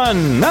 Numero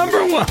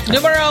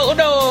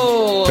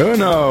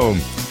uno.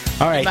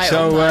 All right,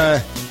 so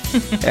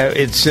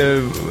it's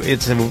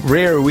a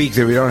rare week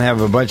that we don't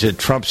have a bunch of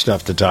Trump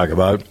stuff to talk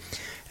about.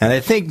 And I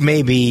think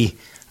maybe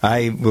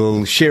I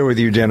will share with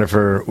you,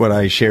 Jennifer, what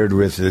I shared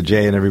with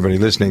Jay and everybody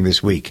listening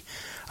this week.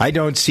 I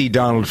don't see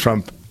Donald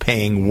Trump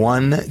paying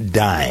one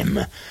dime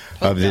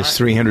of this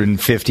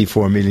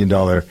 $354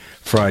 million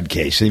fraud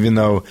case, even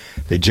though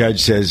the judge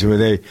says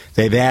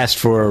they've asked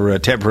for a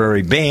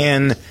temporary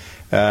ban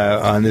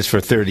on this for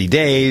 30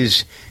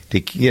 days. He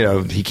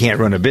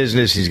can't run a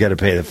business. He's got to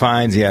pay the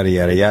fines, yada,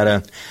 yada,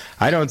 yada.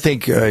 I don't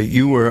think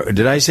you were...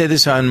 Did I say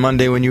this on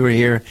Monday when you were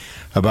here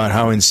about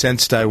how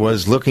incensed I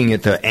was looking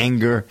at the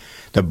anger,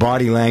 the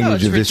body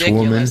language of this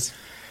woman?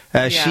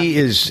 She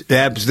is...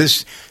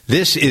 This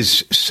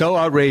is so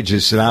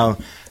outrageous. Now,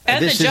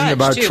 and this the isn't judge,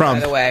 about too,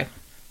 Trump. By the way.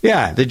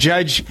 Yeah, the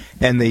judge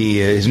and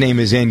his name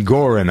is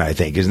Engoron, I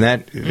think. Is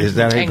that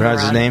how you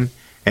pronounce his name?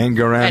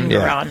 Engoron?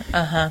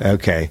 Yeah.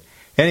 Okay.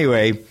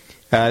 Anyway...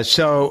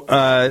 So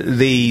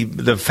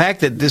the fact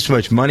that this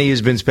much money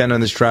has been spent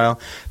on this trial,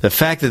 the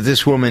fact that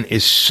this woman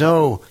is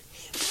so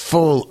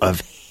full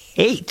of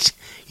hate,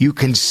 you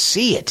can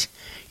see it,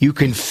 you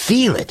can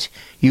feel it,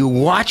 you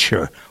watch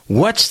her.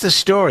 What's the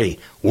story?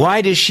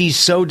 Why does she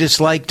so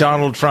dislike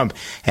Donald Trump?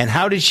 And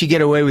how did she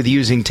get away with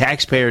using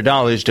taxpayer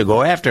dollars to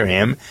go after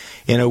him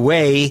in a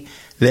way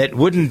that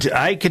wouldn't...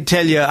 I could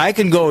tell you, I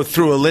can go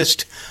through a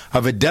list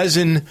of a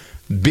dozen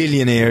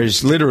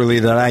billionaires,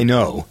 literally, that I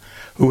know,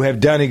 who have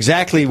done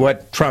exactly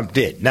what Trump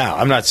did. Now,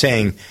 I'm not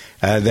saying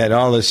that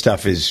all this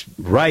stuff is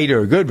right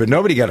or good, but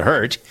nobody got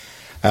hurt.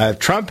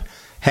 Trump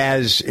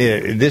has,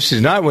 this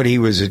is not what he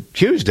was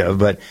accused of,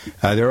 but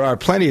there are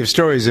plenty of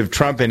stories of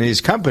Trump and his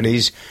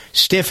companies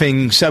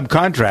stiffing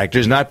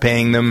subcontractors, not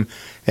paying them,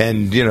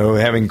 and,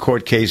 having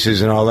court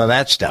cases and all of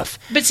that stuff.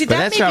 But see,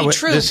 that may be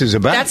true. This is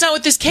about. That's not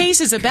what this case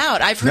is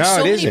about. I've heard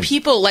so many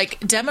people, like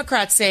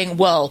Democrats, saying,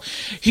 well,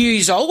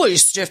 he's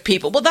always stiff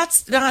people. Well,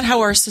 that's not how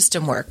our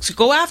system works.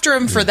 Go after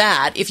him for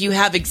that if you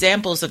have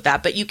examples of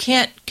that, but you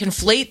can't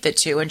conflate the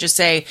two and just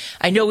say,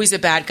 I know he's a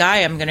bad guy,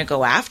 I'm going to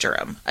go after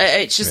him.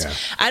 It's just,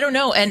 I don't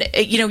know. And,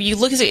 you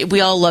look at it,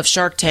 we all love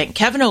Shark Tank.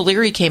 Kevin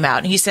O'Leary came out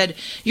and he said,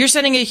 you're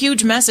sending a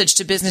huge message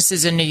to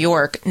businesses in New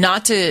York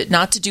not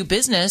to do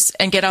business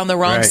and get on the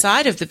wrong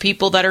side of the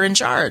people that are in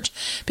charge,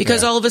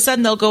 because all of a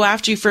sudden they'll go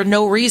after you for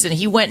no reason.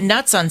 He went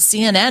nuts on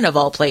CNN of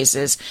all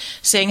places,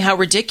 saying how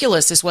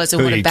ridiculous this was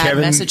and what a bad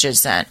message is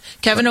sent.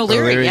 Kevin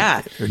O'Leary,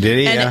 Did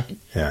he?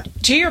 Yeah.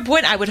 To your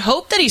point, I would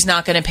hope that he's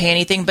not going to pay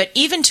anything, but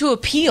even to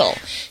appeal,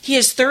 he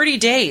has 30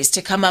 days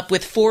to come up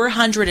with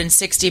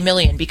 $460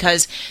 million,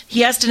 because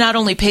he has to not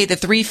only pay the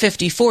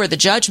 $354, the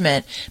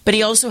judgment, but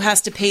he also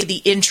has to pay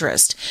the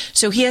interest.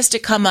 So he has to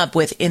come up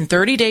with, in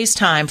 30 days'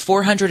 time,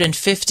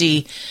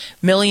 $450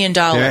 million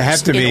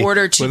in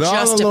order to with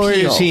just all the lawyers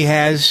appeal. he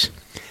has,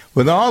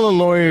 with all the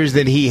lawyers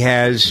that he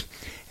has,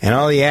 and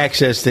all the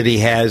access that he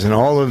has, and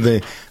all of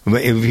the,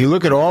 if you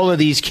look at all of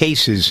these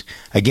cases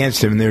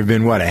against him, there have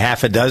been, what, a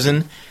half a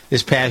dozen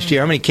this past year?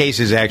 How many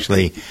cases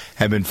actually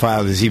have been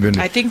filed? Has he been,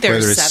 I think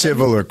there's whether it's 7.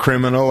 civil or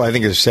criminal? I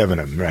think there's 7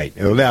 of them, right.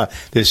 Well, now,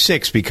 there's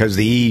 6 because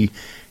the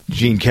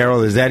Jean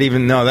Carroll, is that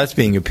even, no, that's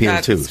being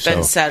appealed too. That's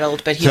been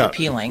settled, but he's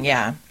appealing,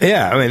 yeah.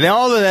 Yeah, I mean,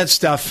 all of that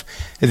stuff,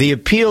 the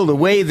appeal, the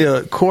way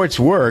the courts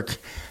work,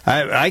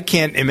 I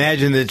can't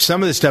imagine that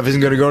some of the stuff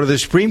isn't going to go to the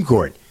Supreme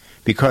Court,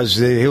 because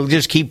he'll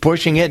just keep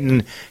pushing it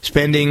and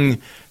spending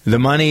the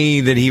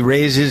money that he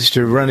raises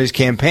to run his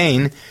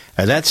campaign.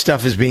 That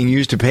stuff is being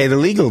used to pay the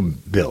legal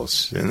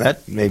bills, and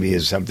that maybe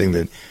is something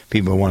that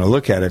people want to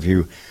look at. If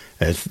you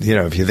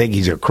think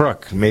he's a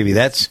crook, maybe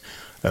that's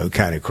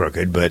kind of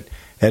crooked. But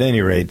at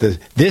any rate,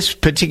 this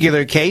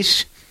particular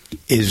case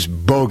is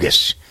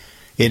bogus.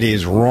 It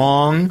is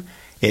wrong.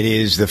 It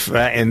is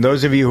and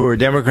those of you who are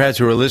Democrats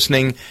who are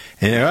listening,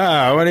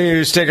 and what are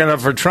you sticking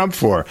up for Trump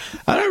for?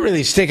 I'm not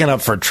really sticking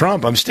up for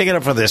Trump. I'm sticking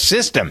up for the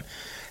system.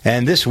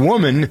 And this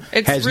woman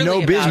has really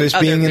no business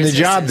being in the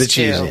job that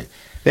she's in.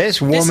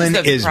 This woman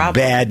is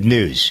bad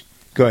news.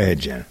 Go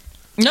ahead, Jen.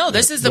 No,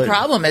 this is the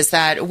problem, is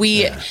that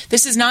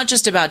this is not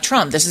just about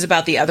Trump. This is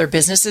about the other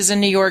businesses in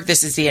New York.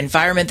 This is the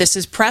environment. This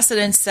is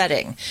precedent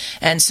setting.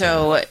 And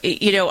so,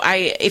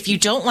 if you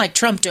don't like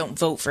Trump, don't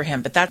vote for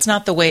him. But that's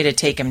not the way to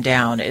take him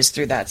down, is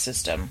through that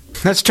system.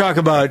 Let's talk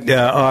about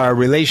our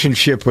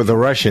relationship with the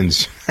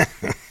Russians.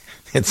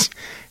 It's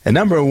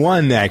number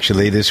one,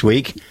 actually, this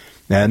week.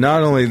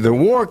 Not only the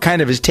war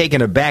kind of has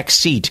taken a back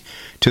seat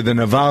to the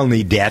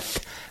Navalny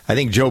death. I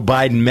think Joe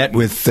Biden met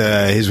with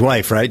his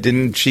wife, right?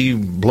 Didn't she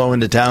blow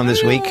into town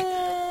this week?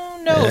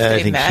 No,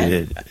 I think she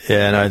did.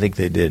 Yeah, no, I think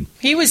they did.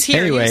 He was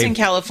here. Anyway, he was in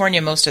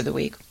California most of the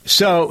week.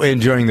 So,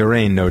 enjoying the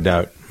rain, no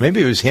doubt.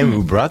 Maybe it was him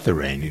who brought the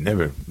rain. You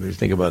never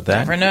think about that?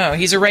 Never know.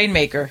 He's a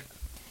rainmaker.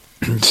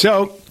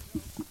 So,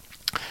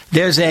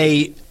 there's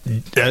a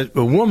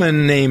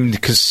woman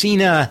named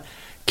Ksenia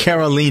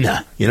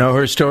Karolina. You know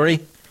her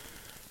story?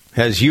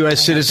 Has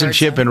U.S.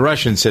 citizenship and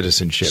Russian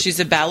citizenship. She's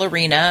a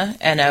ballerina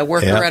and a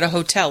worker at a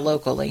hotel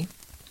locally.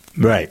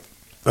 Right.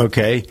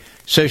 Okay.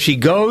 So she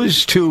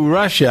goes to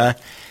Russia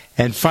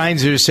and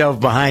finds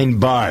herself behind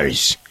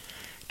bars,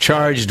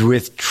 charged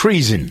with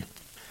treason.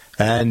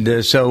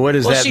 And so what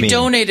does that mean? Well, she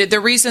donated. The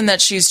reason that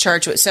she's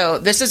charged with... So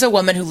this is a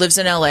woman who lives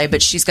in L.A.,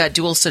 but she's got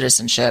dual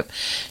citizenship.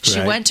 She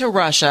went to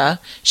Russia.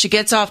 She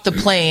gets off the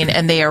plane,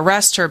 and they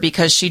arrest her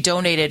because she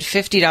donated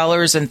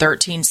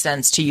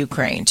 $50.13 to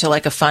Ukraine, to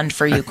like a fund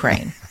for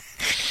Ukraine.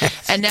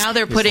 And now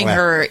they're putting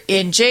her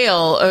in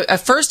jail.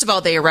 First of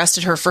all, they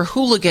arrested her for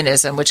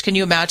hooliganism, which can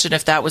you imagine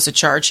if that was a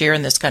charge here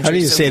in this country? How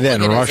do you say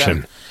that in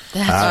Russian?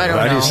 I don't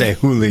know. How do you say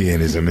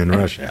hooliganism in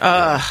Russian?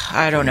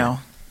 I don't know.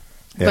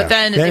 Yeah. But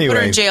then they put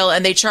her in jail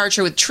and they charge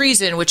her with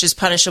treason, which is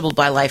punishable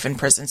by life in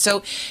prison.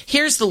 So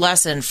here's the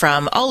lesson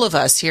from all of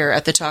us here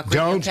at the Talk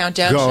Radio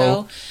Countdown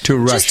Show. To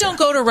Russia. Just don't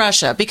go to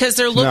Russia, because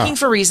they're looking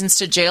for reasons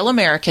to jail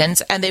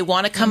Americans, and they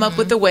want to come up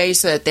with a way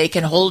so that they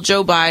can hold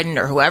Joe Biden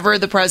or whoever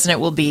the president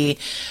will be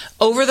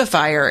over the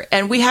fire.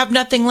 And we have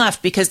nothing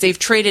left because they've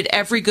traded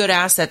every good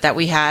asset that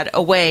we had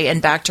away and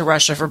back to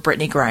Russia for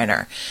Brittany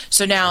Griner.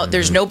 So now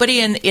there's nobody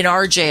in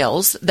our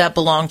jails that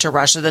belong to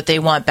Russia that they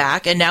want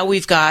back. And now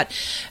we've got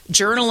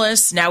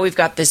journalists. Now we've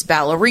got this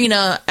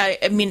ballerina.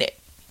 I mean,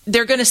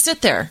 they're going to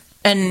sit there.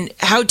 And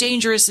how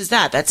dangerous is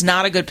that? That's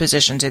not a good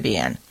position to be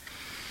in.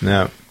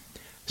 No.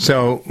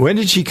 So when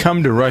did she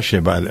come to Russia?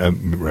 When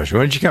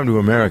did she come to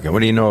America? What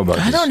do you know about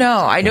this? I don't know.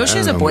 I know she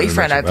has a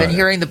boyfriend. I've been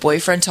hearing the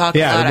boyfriend talk a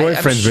lot. Yeah, the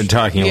boyfriend's been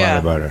talking a lot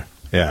about her.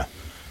 Yeah,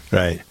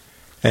 right.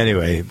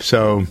 Anyway,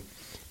 so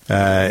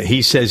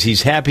he says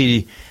he's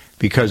happy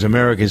because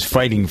America is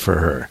fighting for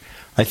her.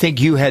 I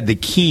think you had the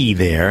key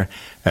there.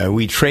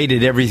 We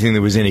traded everything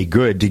that was any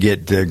good to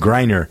get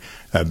Griner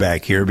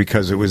back here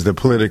because it was the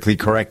politically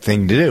correct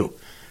thing to do.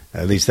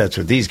 At least that's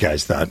what these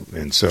guys thought.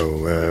 And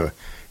so...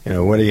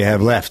 what do you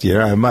have left? You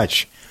don't have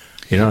much.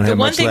 You don't have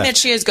much left. The one thing that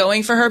she has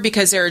going for her,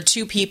 because there are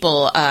two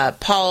people,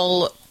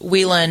 Paul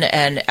Whelan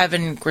and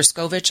Evan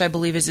Griskovich, I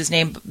believe is his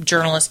name,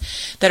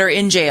 journalists, that are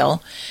in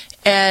jail.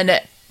 And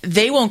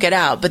they won't get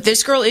out. But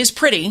this girl is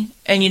pretty.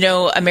 And,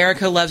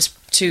 America loves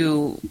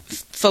to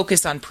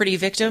focus on pretty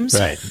victims.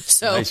 Right.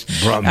 So, nice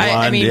blonde,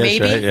 maybe.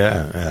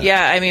 right?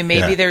 Yeah,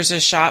 maybe there's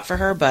a shot for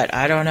her, but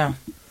I don't know.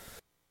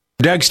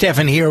 Doug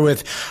Stephan here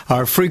with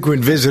our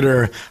frequent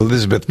visitor,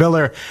 Elizabeth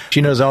Miller.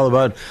 She knows all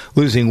about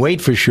losing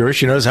weight for sure.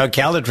 She knows how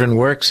Calitrin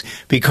works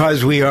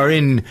because we are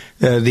in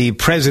the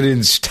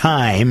President's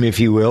time, if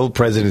you will,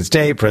 President's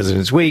Day,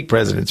 President's Week,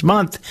 President's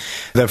Month.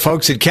 The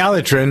folks at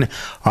Calitrin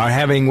are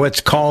having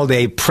what's called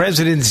a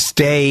President's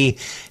Day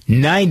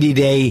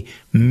 90-day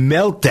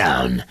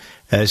meltdown.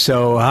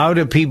 So how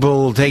do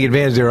people take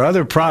advantage? There are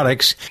other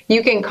products.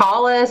 You can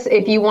call us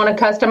if you want to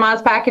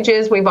customize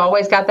packages. We've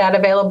always got that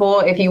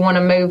available. If you want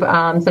to move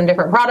some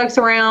different products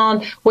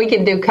around, we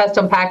can do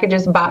custom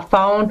packages by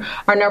phone.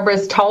 Our number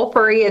is toll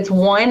free. It's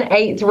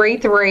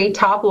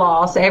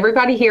 1-833-TOP-LOSS.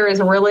 Everybody here is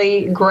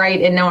really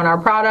great in knowing our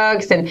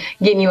products and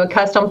getting you a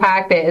custom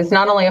pack that is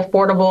not only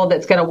affordable,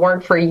 that's going to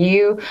work for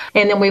you.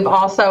 And then we've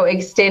also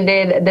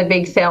extended the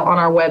big sale on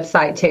our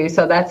website too.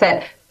 So that's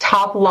at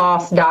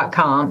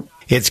toploss.com.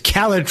 It's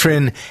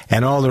Calitrin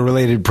and all the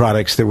related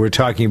products that we're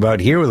talking about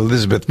here with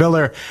Elizabeth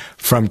Miller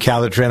from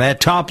Calitrin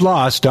at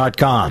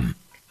toploss.com.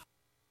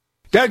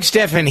 Doug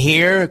Stephan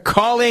here,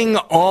 calling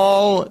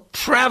all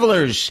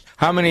travelers.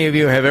 How many of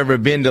you have ever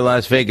been to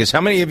Las Vegas?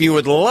 How many of you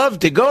would love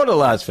to go to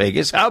Las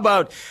Vegas? How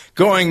about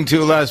going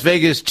to Las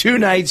Vegas 2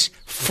 nights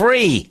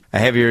free? I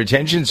have your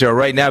attention, so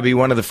right now be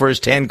one of the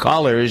first 10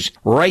 callers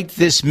right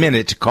this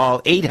minute.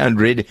 Call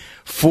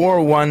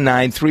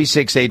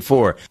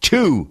 800-419-3684.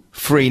 2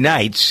 free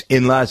nights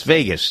in Las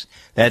Vegas.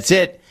 That's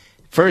it.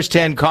 First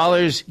 10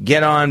 callers,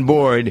 get on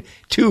board.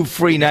 2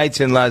 free nights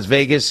in Las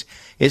Vegas.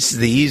 It's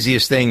the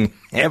easiest thing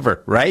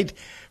ever, right?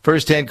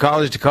 First 10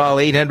 callers to call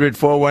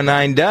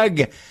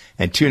 800-419-DOUG.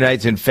 And 2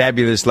 nights in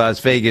fabulous Las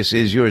Vegas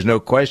is yours.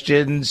 No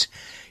questions.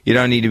 You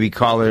don't need to be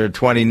caller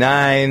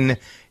 29.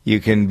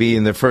 You can be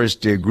in the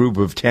first group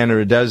of 10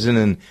 or a dozen,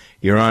 and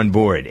you're on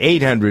board.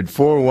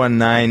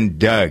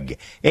 800-419-DOUG.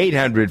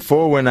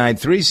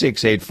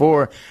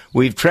 800-419-3684.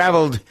 We've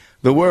traveled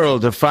the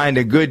world to find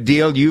a good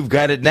deal. You've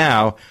got it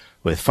now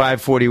with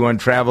 541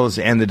 Travels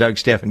and the Doug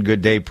Stephan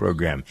Good Day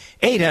program.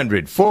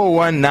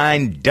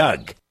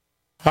 800-419-DOUG.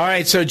 All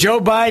right, so Joe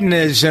Biden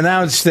has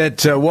announced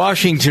that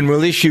Washington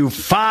will issue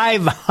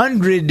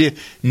 500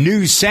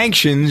 new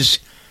sanctions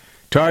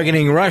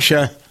targeting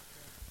Russia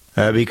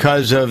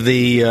because of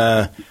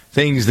the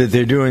things that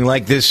they're doing,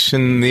 like this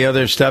and the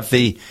other stuff.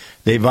 They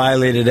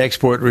violated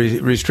export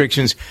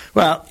restrictions.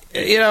 Well,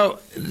 you know,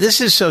 this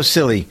is so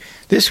silly.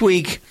 This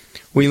week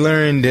we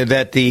learned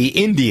that the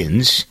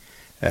Indians,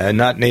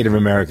 not Native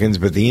Americans,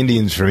 but the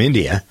Indians from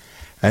India.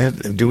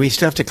 Do we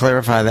still have to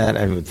clarify that?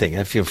 I would think.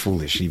 I feel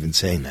foolish even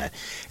saying that.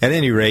 At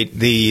any rate,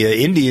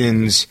 the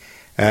Indians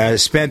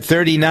spent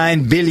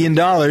 $39 billion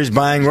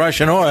buying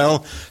Russian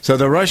oil, so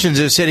the Russians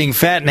are sitting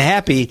fat and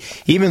happy,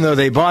 even though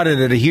they bought it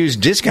at a huge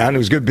discount. It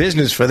was good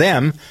business for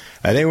them.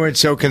 They weren't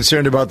so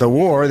concerned about the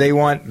war. They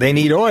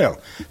need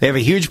oil. They have a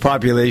huge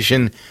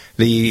population.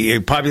 The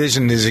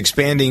population is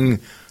expanding,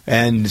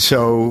 and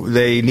so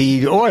they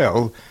need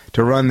oil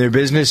to run their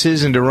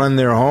businesses and to run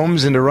their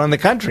homes and to run the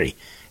country.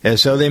 And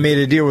so they made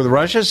a deal with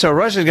Russia. So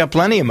Russia's got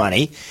plenty of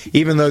money,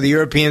 even though the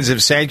Europeans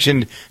have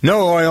sanctioned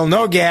no oil,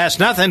 no gas,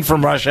 nothing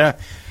from Russia.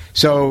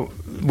 So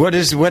what?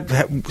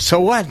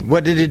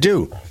 What did it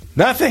do?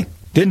 Nothing.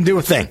 Didn't do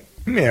a thing.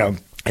 You know,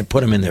 I put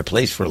them in their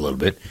place for a little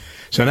bit.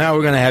 So now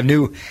we're going to have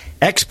new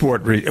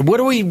export. What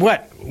do we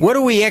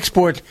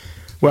export?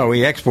 Well,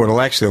 we export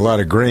actually a lot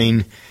of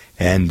grain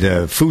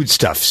and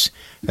foodstuffs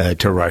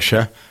to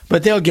Russia,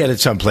 but they'll get it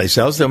someplace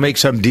else. They'll make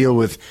some deal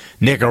with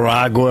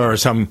Nicaragua or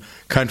some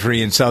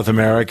country in South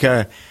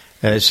America.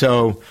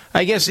 So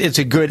I guess it's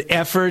a good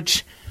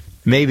effort.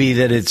 Maybe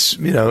that it's,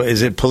 you know,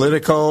 is it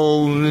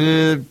political?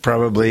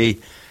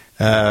 Probably.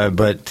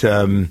 But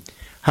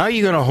how are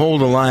you going to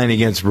hold a line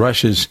against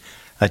Russia's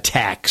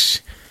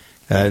attacks?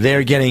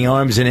 They're getting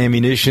arms and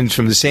ammunition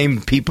from the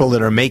same people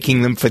that are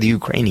making them for the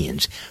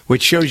Ukrainians,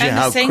 which shows you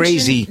how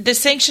crazy. The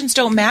sanctions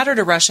don't matter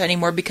to Russia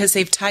anymore because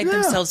they've tied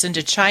themselves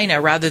into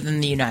China rather than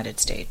the United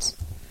States.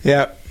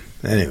 Yep.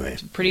 Anyway.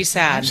 It's pretty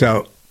sad.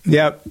 So,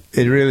 yep,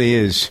 it really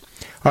is.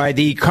 All right,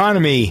 the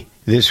economy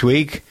this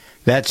week,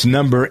 that's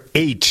number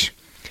 8.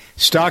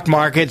 Stock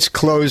markets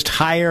closed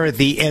higher at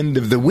the end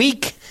of the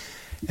week.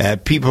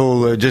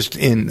 People are just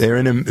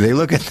they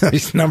look at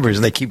those numbers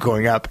and they keep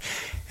going up.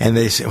 And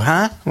they say,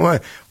 huh?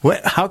 What?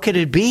 How could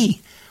it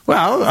be?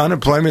 Well,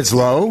 unemployment's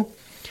low.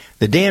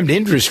 The damned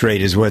interest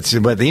rate is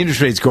but the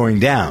interest rate's going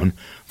down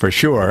for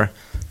sure.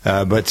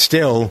 But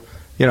still,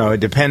 you know,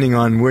 depending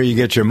on where you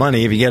get your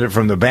money, if you get it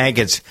from the bank,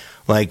 it's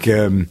like,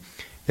 it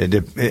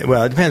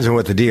depends on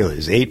what the deal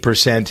is.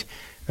 8%,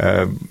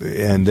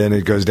 and then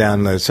it goes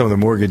down. Some of the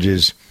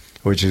mortgages,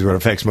 which is what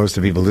affects most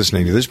of the people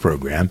listening to this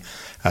program,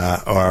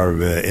 are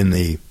in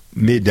the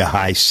mid to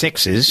high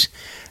 6s.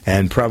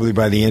 And probably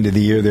by the end of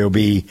the year, they'll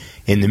be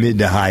in the mid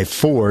to high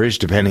 4s,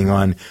 depending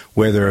on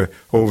whether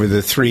over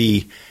the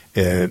 3,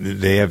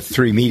 they have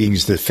 3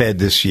 meetings, the Fed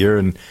this year,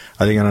 and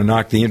are they going to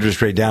knock the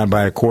interest rate down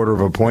by 1/4 of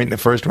a point? The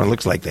first one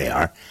looks like they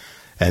are.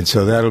 And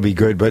so that'll be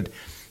good. But,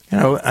 you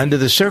know, under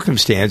the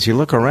circumstance, you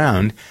look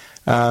around,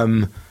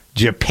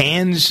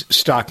 Japan's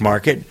stock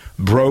market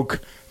broke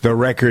the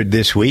record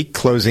this week,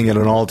 closing at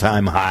an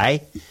all-time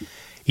high.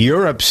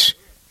 Europe's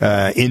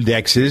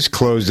indexes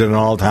closed at an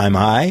all-time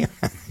high.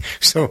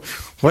 So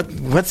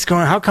what's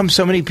going on? How come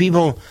so many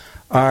people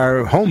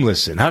are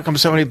homeless, and how come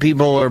so many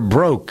people are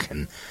broke,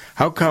 and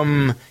how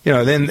come,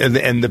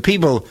 and the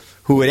people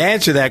who would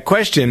answer that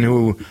question,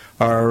 who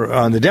are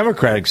on the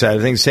Democratic side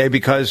of things, say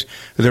because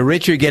the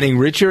rich are getting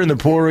richer and the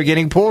poor are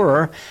getting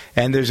poorer,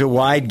 and there's a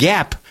wide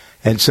gap.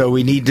 And so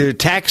we need to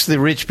tax the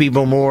rich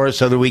people more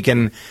so that we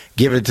can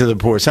give it to the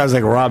poor. Sounds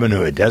like Robin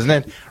Hood, doesn't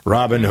it?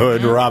 Robin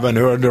Hood, Robin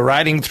Hood,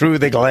 riding through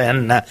the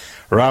glen.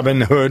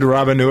 Robin Hood,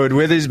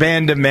 with his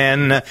band of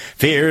men,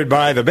 feared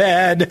by the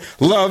bad,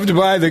 loved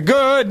by the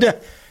good.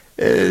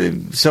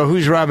 So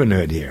who's Robin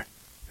Hood here?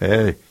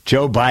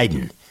 Joe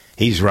Biden.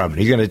 He's Robin.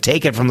 He's going to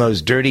take it from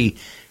those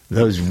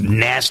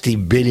nasty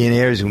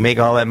billionaires who make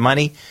all that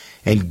money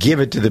and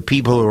give it to the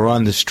people who are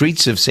on the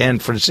streets of San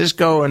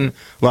Francisco and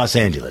Los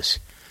Angeles.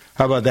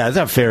 How about that?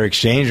 That's a fair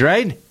exchange,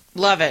 right?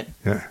 Love it.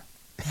 Yeah.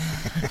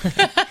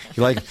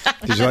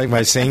 Did you like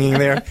my singing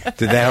there?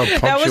 Did that help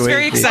punctuate? That was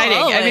very exciting.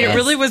 I mean, it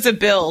really was a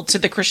build to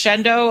the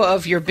crescendo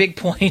of your big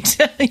point.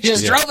 You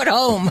just drove it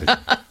home.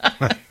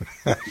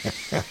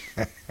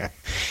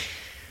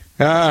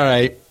 All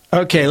right.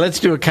 Okay, let's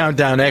do a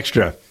countdown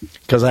extra,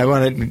 because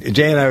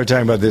Jay and I were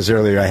talking about this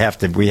earlier.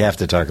 We have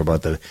to talk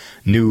about the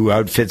new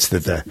outfits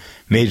that the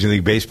Major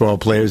League Baseball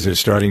players are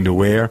starting to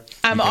wear.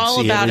 I'm all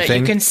about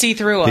everything. It. You can see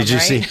through them, Did you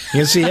right? see? You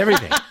can see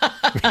everything.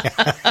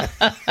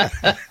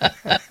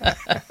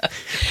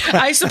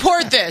 I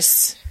support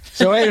this.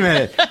 So wait a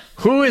minute.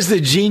 Who is the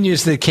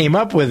genius that came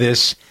up with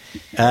this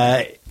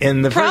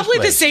in the Probably first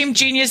place? the same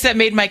genius that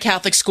made my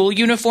Catholic school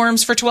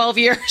uniforms for 12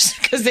 years,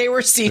 because they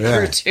were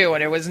see-through too,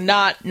 and it was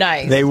not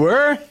nice. They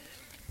were?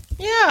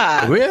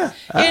 Yeah. Yeah.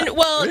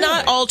 Really?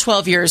 Not all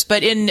 12 years,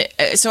 but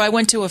so I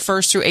went to a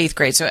 1st through 8th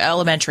grade, so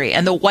elementary,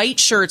 and the white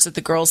shirts that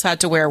the girls had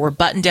to wear were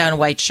button-down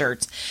white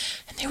shirts,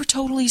 and they were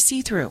totally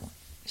see-through.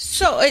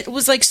 So it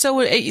was like most of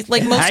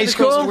the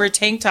girls would wear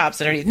tank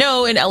tops underneath.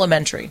 No, in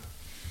elementary.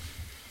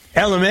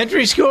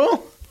 Elementary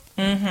school?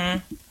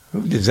 Mm-hmm.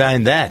 Who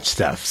designed that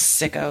stuff?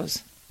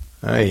 Sickos.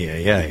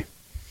 Ay.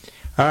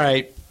 All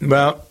right.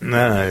 Well,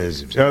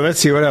 so let's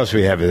see what else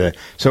we have there.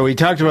 So we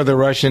talked about the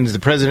Russians, the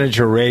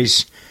presidential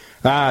race.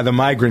 The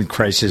migrant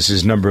crisis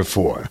is number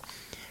 4.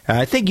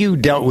 I think you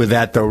dealt with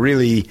that, though,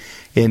 really,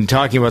 in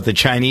talking about the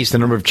Chinese, the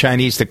number of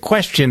Chinese. The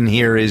question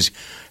here is,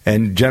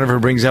 and Jennifer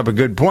brings up a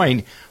good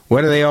point,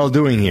 what are they all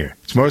doing here?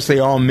 It's mostly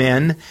all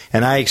men,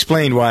 and I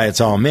explained why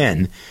it's all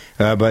men.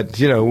 But,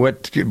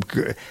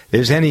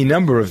 there's any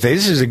number of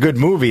things. This is a good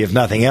movie, if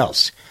nothing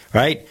else,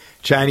 right?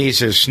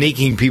 Chinese are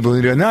sneaking people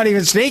into it. Not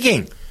even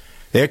sneaking.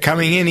 They're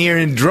coming in here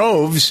in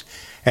droves,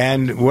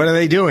 and what are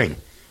they doing?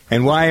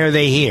 And why are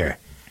they here?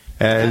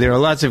 There are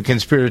lots of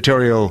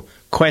conspiratorial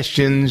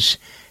questions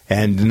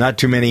and not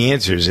too many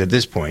answers at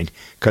this point,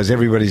 because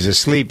everybody's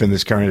asleep in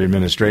this current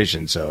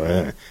administration,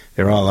 so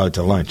they're all out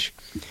to lunch.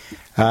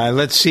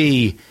 Let's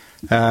see.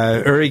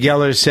 Uri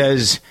Geller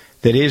says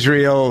that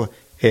Israel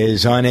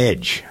is on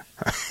edge.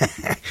 I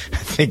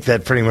think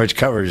that pretty much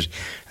covers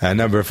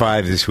number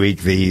 5 this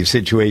week, the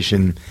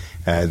situation,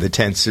 the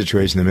tense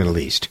situation in the Middle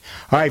East.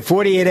 All right,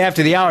 48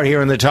 after the hour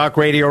here on the Talk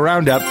Radio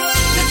Roundup.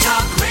 The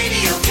Talk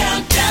Radio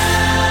Countdown.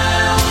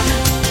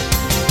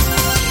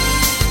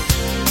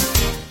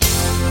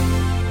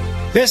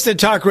 This is the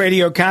Talk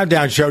Radio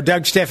Countdown Show.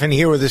 Doug Stephan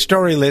here with a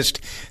story list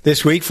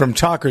this week from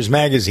Talkers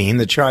Magazine.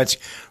 The charts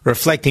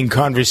reflecting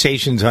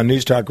conversations on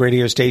News Talk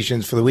radio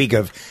stations for the week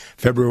of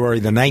February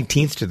the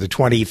 19th to the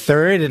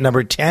 23rd. At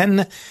number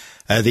 10,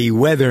 the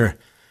weather,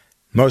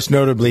 most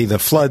notably the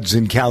floods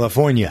in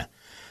California.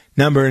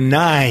 Number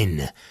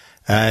 9,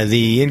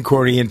 the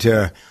inquiry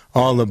into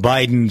all the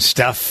Biden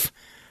stuff,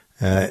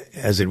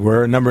 as it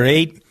were. Number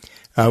 8,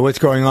 what's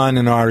going on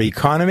in our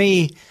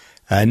economy.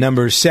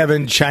 Number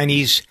 7,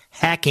 Chinese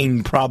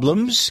hacking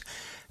problems.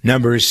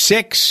 Number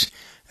 6,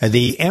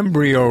 the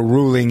embryo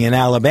ruling in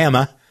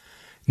Alabama.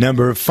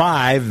 Number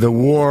 5, the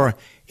war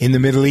in the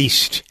Middle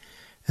East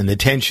and the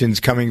tensions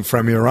coming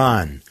from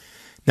Iran.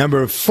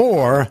 Number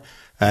 4,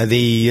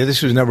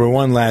 this was number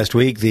 1 last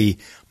week, the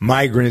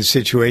migrant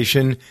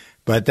situation,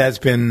 but that's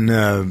been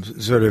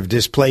sort of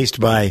displaced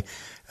by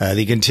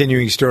the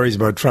continuing stories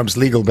about Trump's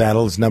legal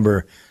battles.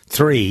 Number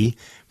 3,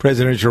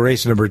 presidential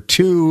race. Number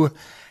 2,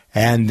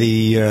 and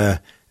the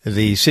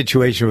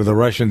situation with the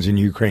Russians and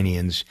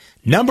Ukrainians.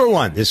 Number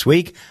 1 this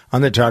week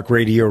on the Talk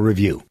Radio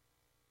Review.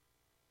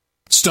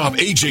 Stop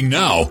aging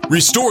now.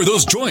 Restore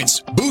those joints.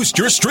 Boost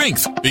your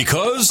strength.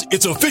 Because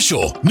it's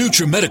official.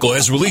 NutriMedical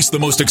has released the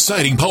most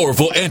exciting,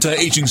 powerful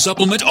anti-aging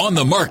supplement on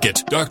the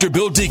market. Dr.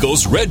 Bill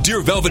Deagle's Red Deer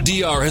Velvet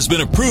DR has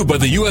been approved by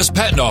the U.S.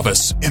 Patent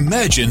Office.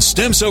 Imagine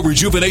stem cell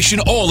rejuvenation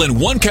all in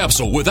one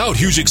capsule without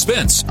huge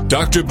expense.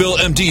 Dr. Bill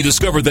MD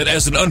discovered that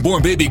as an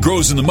unborn baby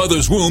grows in the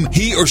mother's womb,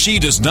 he or she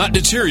does not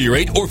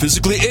deteriorate or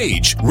physically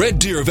age. Red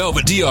Deer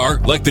Velvet DR,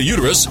 like the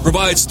uterus,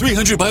 provides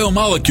 300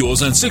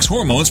 biomolecules and 6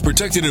 hormones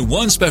protected in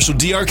one special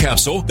DR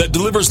capsule that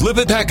delivers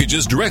lipid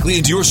packages directly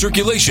into your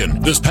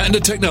circulation. This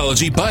patented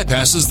technology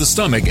bypasses the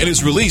stomach and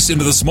is released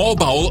into the small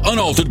bowel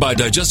unaltered by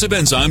digestive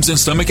enzymes and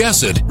stomach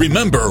acid.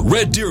 Remember,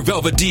 Red Deer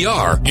Velvet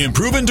DR.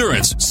 Improve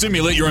endurance,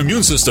 stimulate your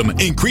immune system,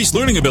 increase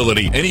learning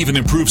ability, and even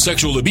improve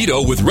sexual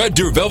libido with Red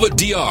Deer Velvet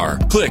DR.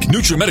 Click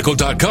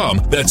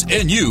NutriMedical.com. That's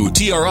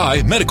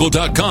NUTRI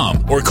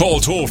Medical.com. Or call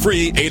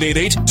toll-free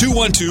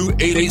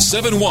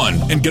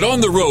 888-212-8871 and get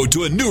on the road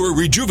to a newer,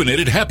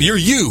 rejuvenated, happier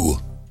you.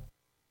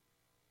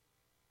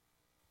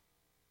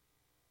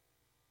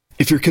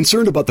 If you're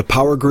concerned about the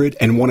power grid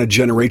and want to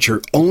generate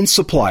your own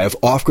supply of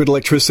off-grid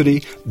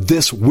electricity,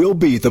 this will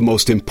be the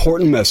most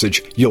important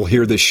message you'll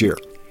hear this year.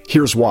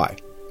 Here's why.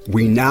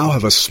 We now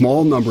have a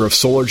small number of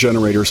solar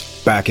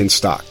generators back in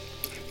stock.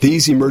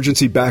 These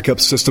emergency backup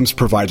systems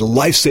provide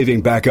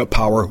life-saving backup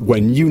power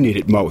when you need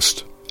it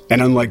most.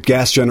 And unlike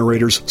gas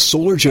generators,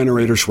 solar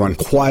generators run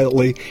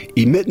quietly,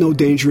 emit no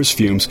dangerous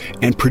fumes,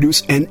 and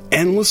produce an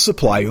endless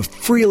supply of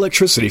free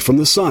electricity from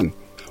the sun.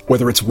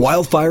 Whether it's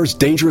wildfires,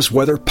 dangerous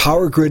weather,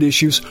 power grid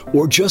issues,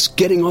 or just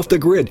getting off the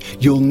grid,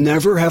 you'll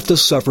never have to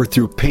suffer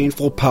through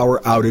painful power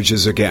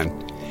outages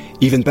again.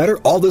 Even better,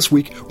 all this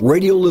week,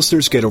 radio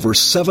listeners get over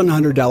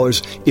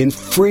 $700 in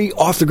free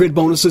off-the-grid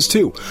bonuses,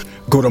 too.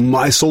 Go to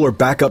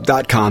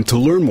mysolarbackup.com to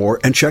learn more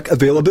and check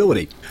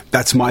availability.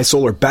 That's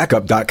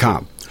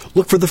mysolarbackup.com.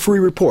 Look for the free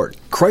report,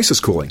 Crisis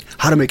Cooling,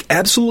 how to make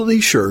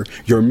absolutely sure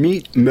your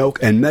meat, milk,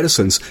 and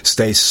medicines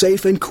stay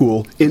safe and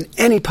cool in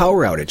any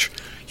power outage.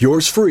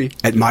 Yours free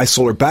at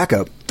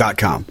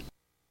mysolarbackup.com.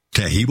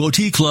 Tahibo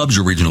Tea Club's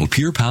original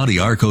Pure Pau de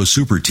Arco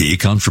Super Tea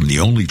comes from the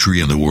only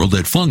tree in the world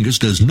that fungus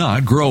does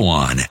not grow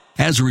on.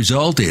 As a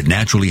result, it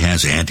naturally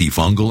has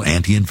antifungal,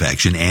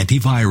 anti-infection,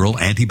 antiviral,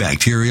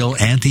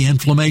 antibacterial,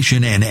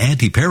 anti-inflammation, and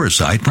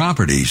anti-parasite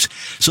properties.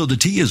 So the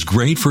tea is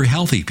great for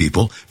healthy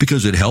people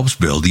because it helps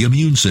build the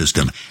immune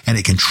system, and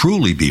it can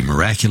truly be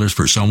miraculous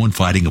for someone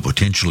fighting a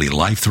potentially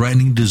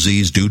life-threatening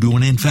disease due to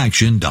an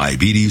infection,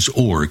 diabetes,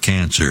 or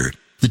cancer.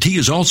 The tea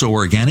is also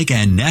organic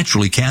and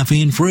naturally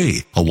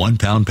caffeine-free. A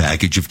 1-pound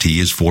package of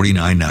tea is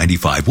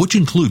 $49.95, which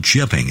includes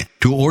shipping.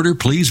 To order,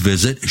 please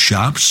visit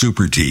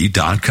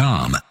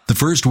shopsupertea.com. The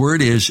first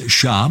word is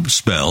shop,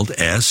 spelled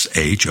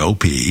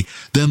S-H-O-P,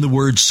 then the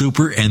word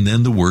super, and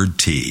then the word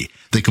tea.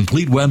 The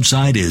complete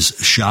website is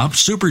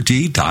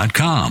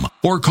shopsupertea.com,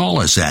 or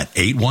call us at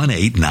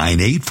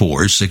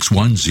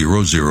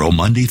 818-984-6100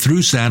 Monday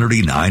through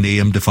Saturday, 9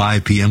 a.m. to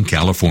 5 p.m.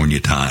 California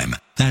time.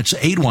 That's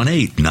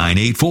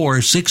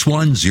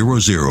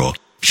 818-984-6100.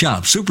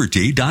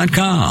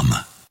 ShopSuperTea.com.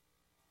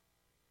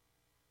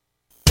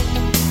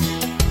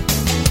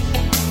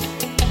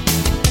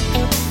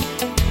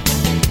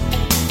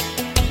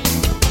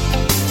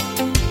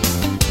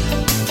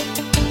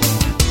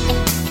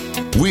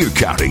 We're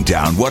counting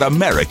down what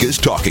America's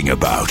talking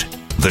about.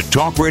 The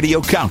Talk Radio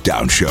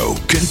Countdown Show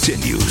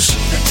continues.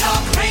 The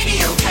Talk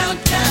Radio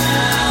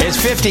Countdown. It's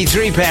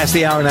 53 past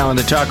the hour now on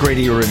the Talk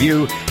Radio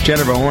Review.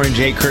 Jennifer Horn,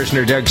 Jay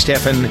Kirshner, Doug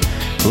Stephan.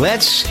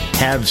 Let's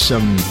have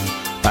some...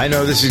 I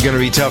know this is going to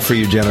be tough for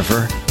you,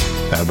 Jennifer,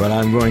 but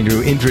I'm going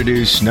to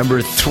introduce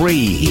number 3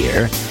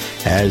 here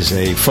as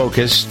a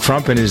focus.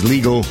 Trump and his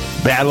legal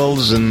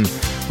battles and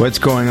what's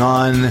going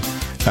on.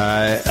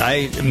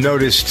 I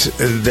noticed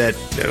that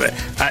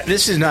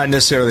this is not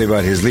necessarily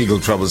about his legal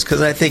troubles,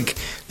 because I think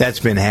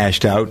that's been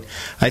hashed out.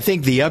 I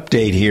think the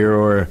update here,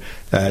 or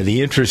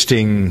the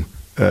interesting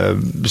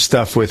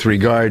stuff with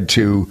regard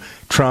to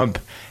Trump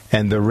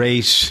and the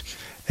race,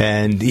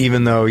 and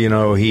even though, you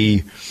know,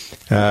 his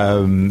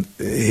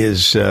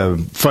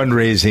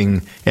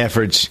fundraising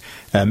efforts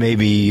may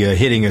be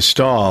hitting a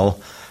stall,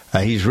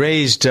 he's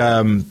raised,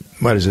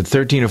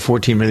 13 or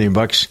 14 million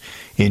bucks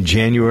in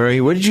January.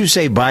 What did you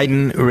say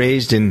Biden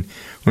raised when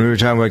we were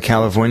talking about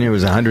California? It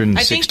was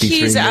 163 I think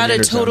he's at a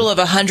total of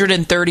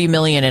 130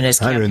 million in his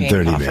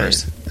campaign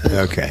offers.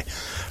 Okay.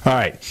 All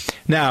right.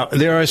 Now,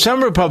 there are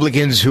some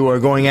Republicans who are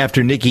going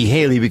after Nikki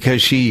Haley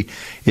because she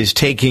is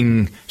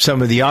taking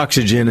some of the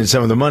oxygen and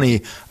some of the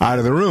money out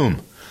of the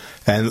room.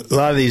 And a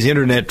lot of these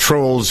internet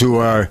trolls who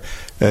are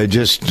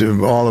just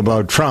all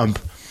about Trump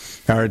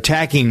are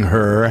attacking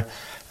her.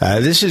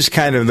 This is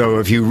kind of, though,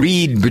 if you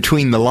read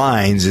between the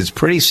lines, it's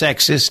pretty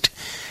sexist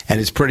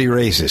and it's pretty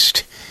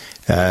racist.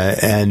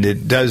 And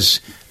it does,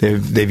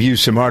 they've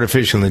used some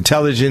artificial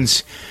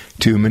intelligence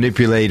to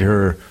manipulate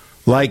her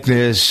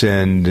likeness.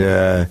 And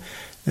I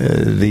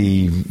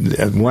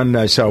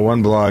saw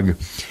one blog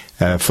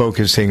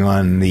focusing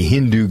on the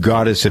Hindu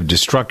goddess of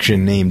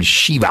destruction named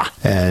Shiva.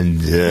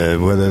 And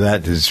whether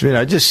that is,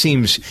 it just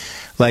seems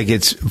like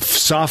it's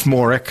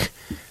sophomoric.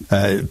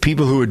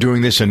 People who are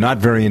doing this are not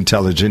very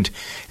intelligent,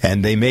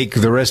 and they make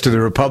the rest of the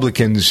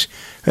Republicans,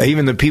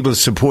 even the people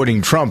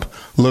supporting Trump,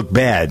 look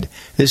bad.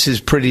 This is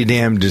pretty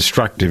damn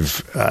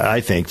destructive,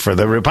 I think, for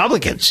the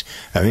Republicans.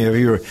 I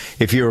mean,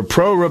 if you're a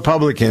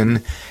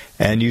pro-Republican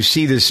and you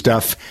see this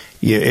stuff,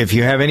 if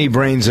you have any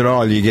brains at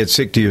all, you get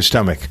sick to your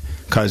stomach,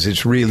 because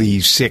it's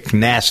really sick,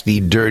 nasty,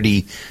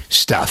 dirty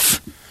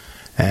stuff.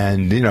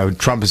 And,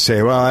 Trump is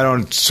saying, well, I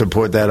don't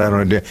support that. I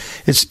don't do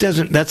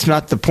it. That's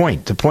not the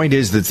point. The point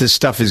is that this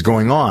stuff is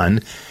going on,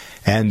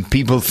 and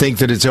people think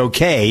that it's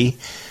okay.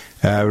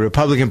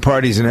 Republican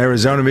parties in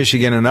Arizona,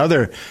 Michigan, and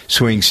other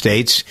swing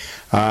states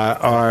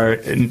are,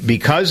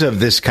 because of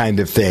this kind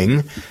of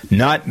thing,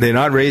 they're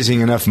not raising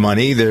enough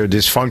money. They're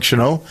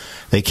dysfunctional.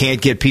 They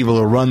can't get people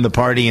to run the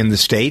party in the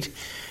state.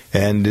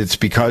 And it's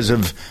because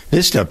of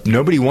this stuff.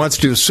 Nobody wants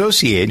to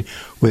associate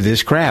with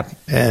this crap.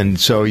 And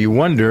so you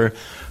wonder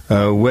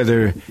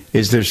whether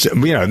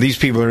these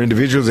people are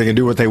individuals. They can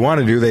do what they want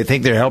to do. They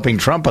think they're helping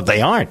Trump, but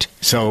they aren't.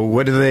 So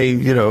what do they,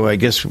 I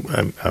guess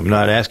I'm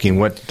not asking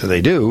what do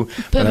they do.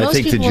 But most I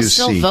think people will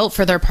still vote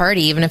for their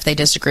party, even if they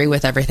disagree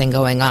with everything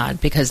going on,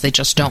 because they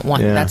just don't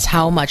want, that's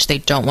how much they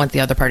don't want the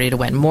other party to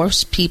win.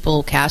 Most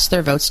people cast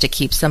their votes to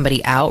keep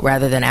somebody out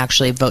rather than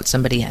actually vote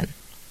somebody in.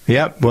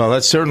 Yep. Well,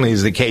 that certainly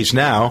is the case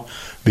now,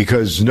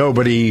 because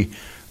nobody,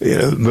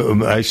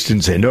 I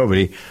shouldn't say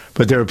nobody,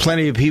 but there are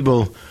plenty of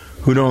people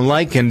who don't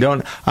like and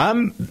don't.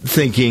 I'm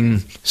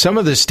thinking some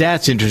of the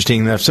stats, interesting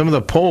enough, some of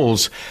the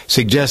polls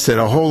suggest that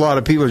a whole lot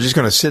of people are just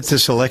going to sit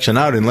this election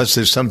out unless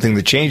there's something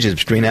that changes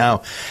between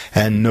now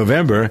and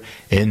November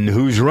in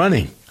who's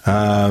running.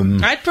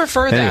 I'd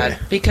prefer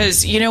that,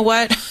 because you know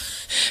what?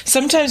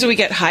 Sometimes when we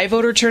get high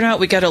voter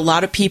turnout, we get a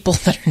lot of people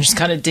that are just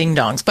kind of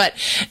ding-dongs. But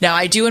now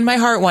I do in my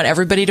heart want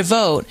everybody to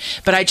vote.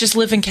 But I just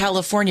live in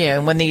California,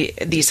 and when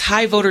these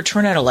high voter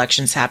turnout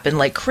elections happen,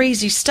 like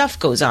crazy stuff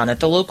goes on at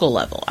the local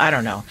level. I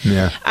don't know.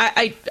 Yeah.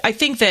 I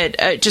think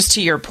that, just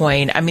to your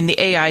point, I mean, the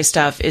AI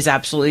stuff is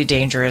absolutely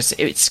dangerous.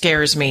 It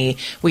scares me.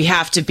 We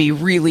have to be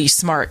really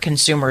smart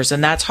consumers,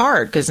 and that's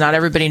hard because not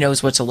everybody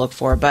knows what to look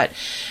for. But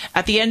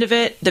at the end of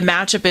it, the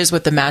matchup is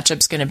what the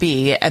matchup's going to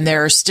be, and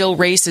there are still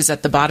races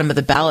at the bottom of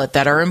the ballot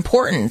that are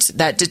important,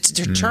 that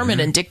determine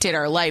and dictate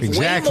our life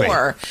way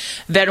more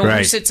than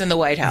who sits in the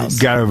White House.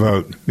 Got to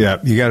vote. Yeah,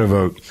 you got to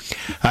vote.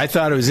 I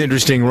thought it was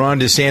interesting.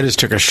 Ron DeSantis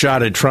took a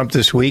shot at Trump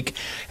this week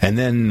and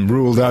then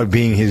ruled out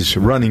being his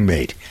running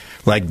mate.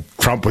 Like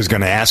Trump was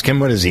going to ask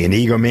him, what is he, an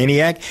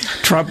egomaniac?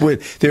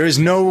 There is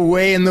no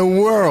way in the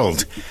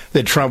world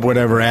that Trump would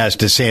ever ask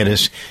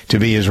DeSantis to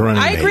be his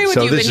running mate. I agree with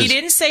you, but he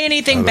didn't say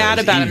anything bad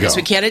about him this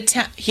week. He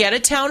had a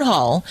town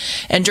hall,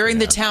 and during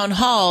the town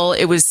hall,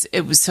 it was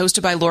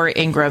hosted by Laura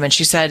Ingraham, and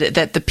she said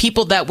that the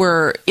people that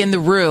were in the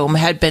room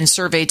had been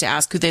surveyed to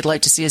ask who they'd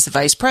like to see as the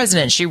vice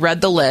president. She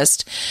read the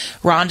list: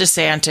 Ron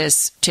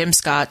DeSantis, Tim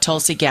Scott,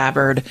 Tulsi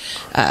Gabbard,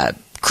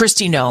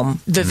 Kristi Noem,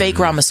 Vivek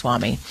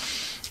Ramaswamy.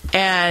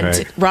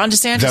 And Ron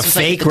DeSantis was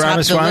like at the top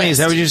Ramaswamy? of the list. Is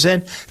that what you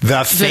said?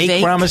 The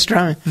fake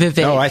Ramaswamy?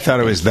 Vivek. No, I thought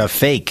it was the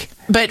fake.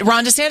 But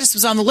Ron DeSantis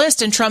was on the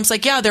list, and Trump's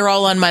like, yeah, they're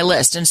all on my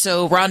list. And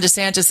so Ron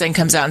DeSantis then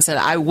comes out and said,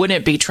 I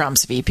wouldn't be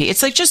Trump's VP.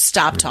 It's like, just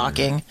stop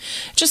talking.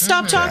 Just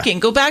stop talking.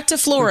 Go back to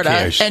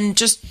Florida and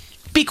just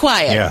be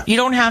quiet. Yeah. You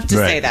don't have to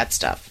say that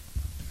stuff.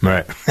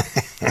 Right.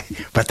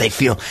 But they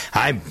feel,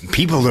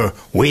 people are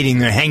waiting,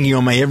 they're hanging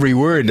on my every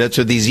word. That's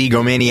what these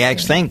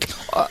egomaniacs think.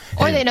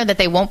 Or they know that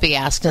they won't be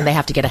asked and they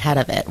have to get ahead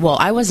of it. Well,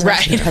 I wasn't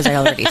asked because I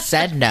already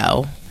said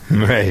no.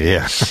 Right,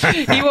 yeah.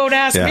 You won't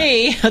ask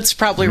me. That's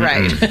probably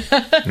right.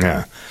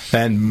 Yeah.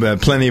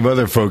 And plenty of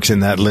other folks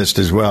in that list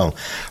as well.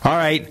 All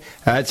right.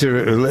 That's a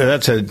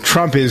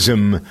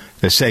Trumpism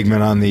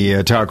segment on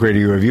the Talk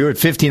Radio Review at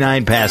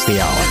 59 past the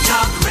hour.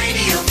 Talk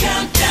Radio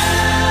Countdown.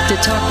 The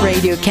Talk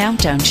Radio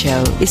Countdown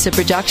Show is a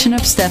production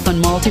of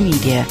Stephan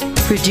Multimedia,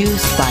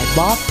 produced by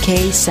Bob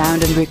K.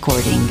 Sound and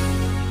Recording.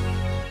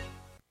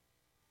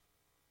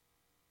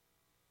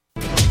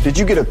 Did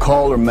you get a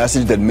call or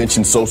message that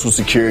mentioned Social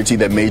Security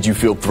that made you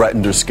feel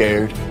threatened or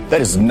scared?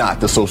 That is not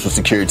the Social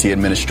Security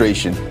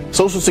Administration.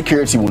 Social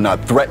Security will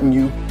not threaten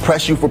you,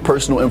 press you for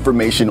personal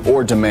information,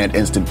 or demand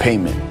instant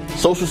payment.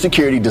 Social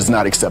Security does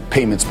not accept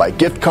payments by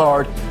gift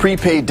card,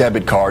 prepaid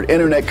debit card,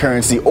 internet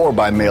currency, or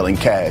by mailing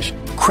cash.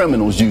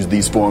 Criminals use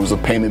these forms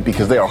of payment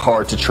because they are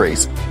hard to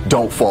trace.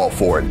 Don't fall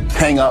for it.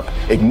 Hang up,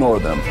 ignore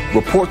them.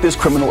 Report this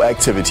criminal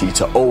activity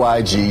to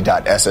oig.ssa.gov.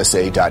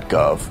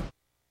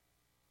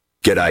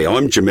 G'day,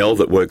 I'm Jamel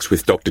that works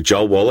with Dr.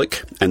 Joel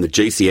Wallach and the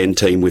GCN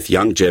team with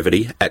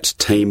Youngevity at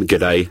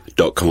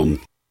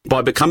teamg'day.com.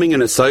 By becoming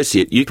an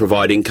associate, you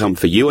provide income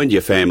for you and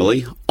your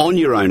family on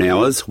your own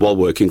hours while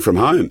working from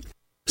home.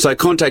 So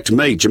contact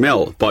me,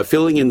 Jamel, by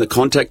filling in the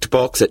contact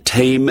box at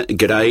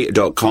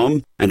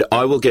teamg'day.com, and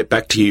I will get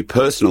back to you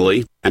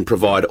personally and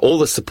provide all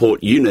the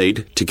support you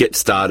need to get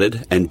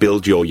started and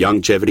build your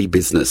Youngevity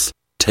business.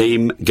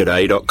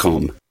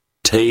 teamg'day.com.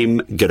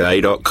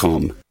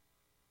 teamg'day.com.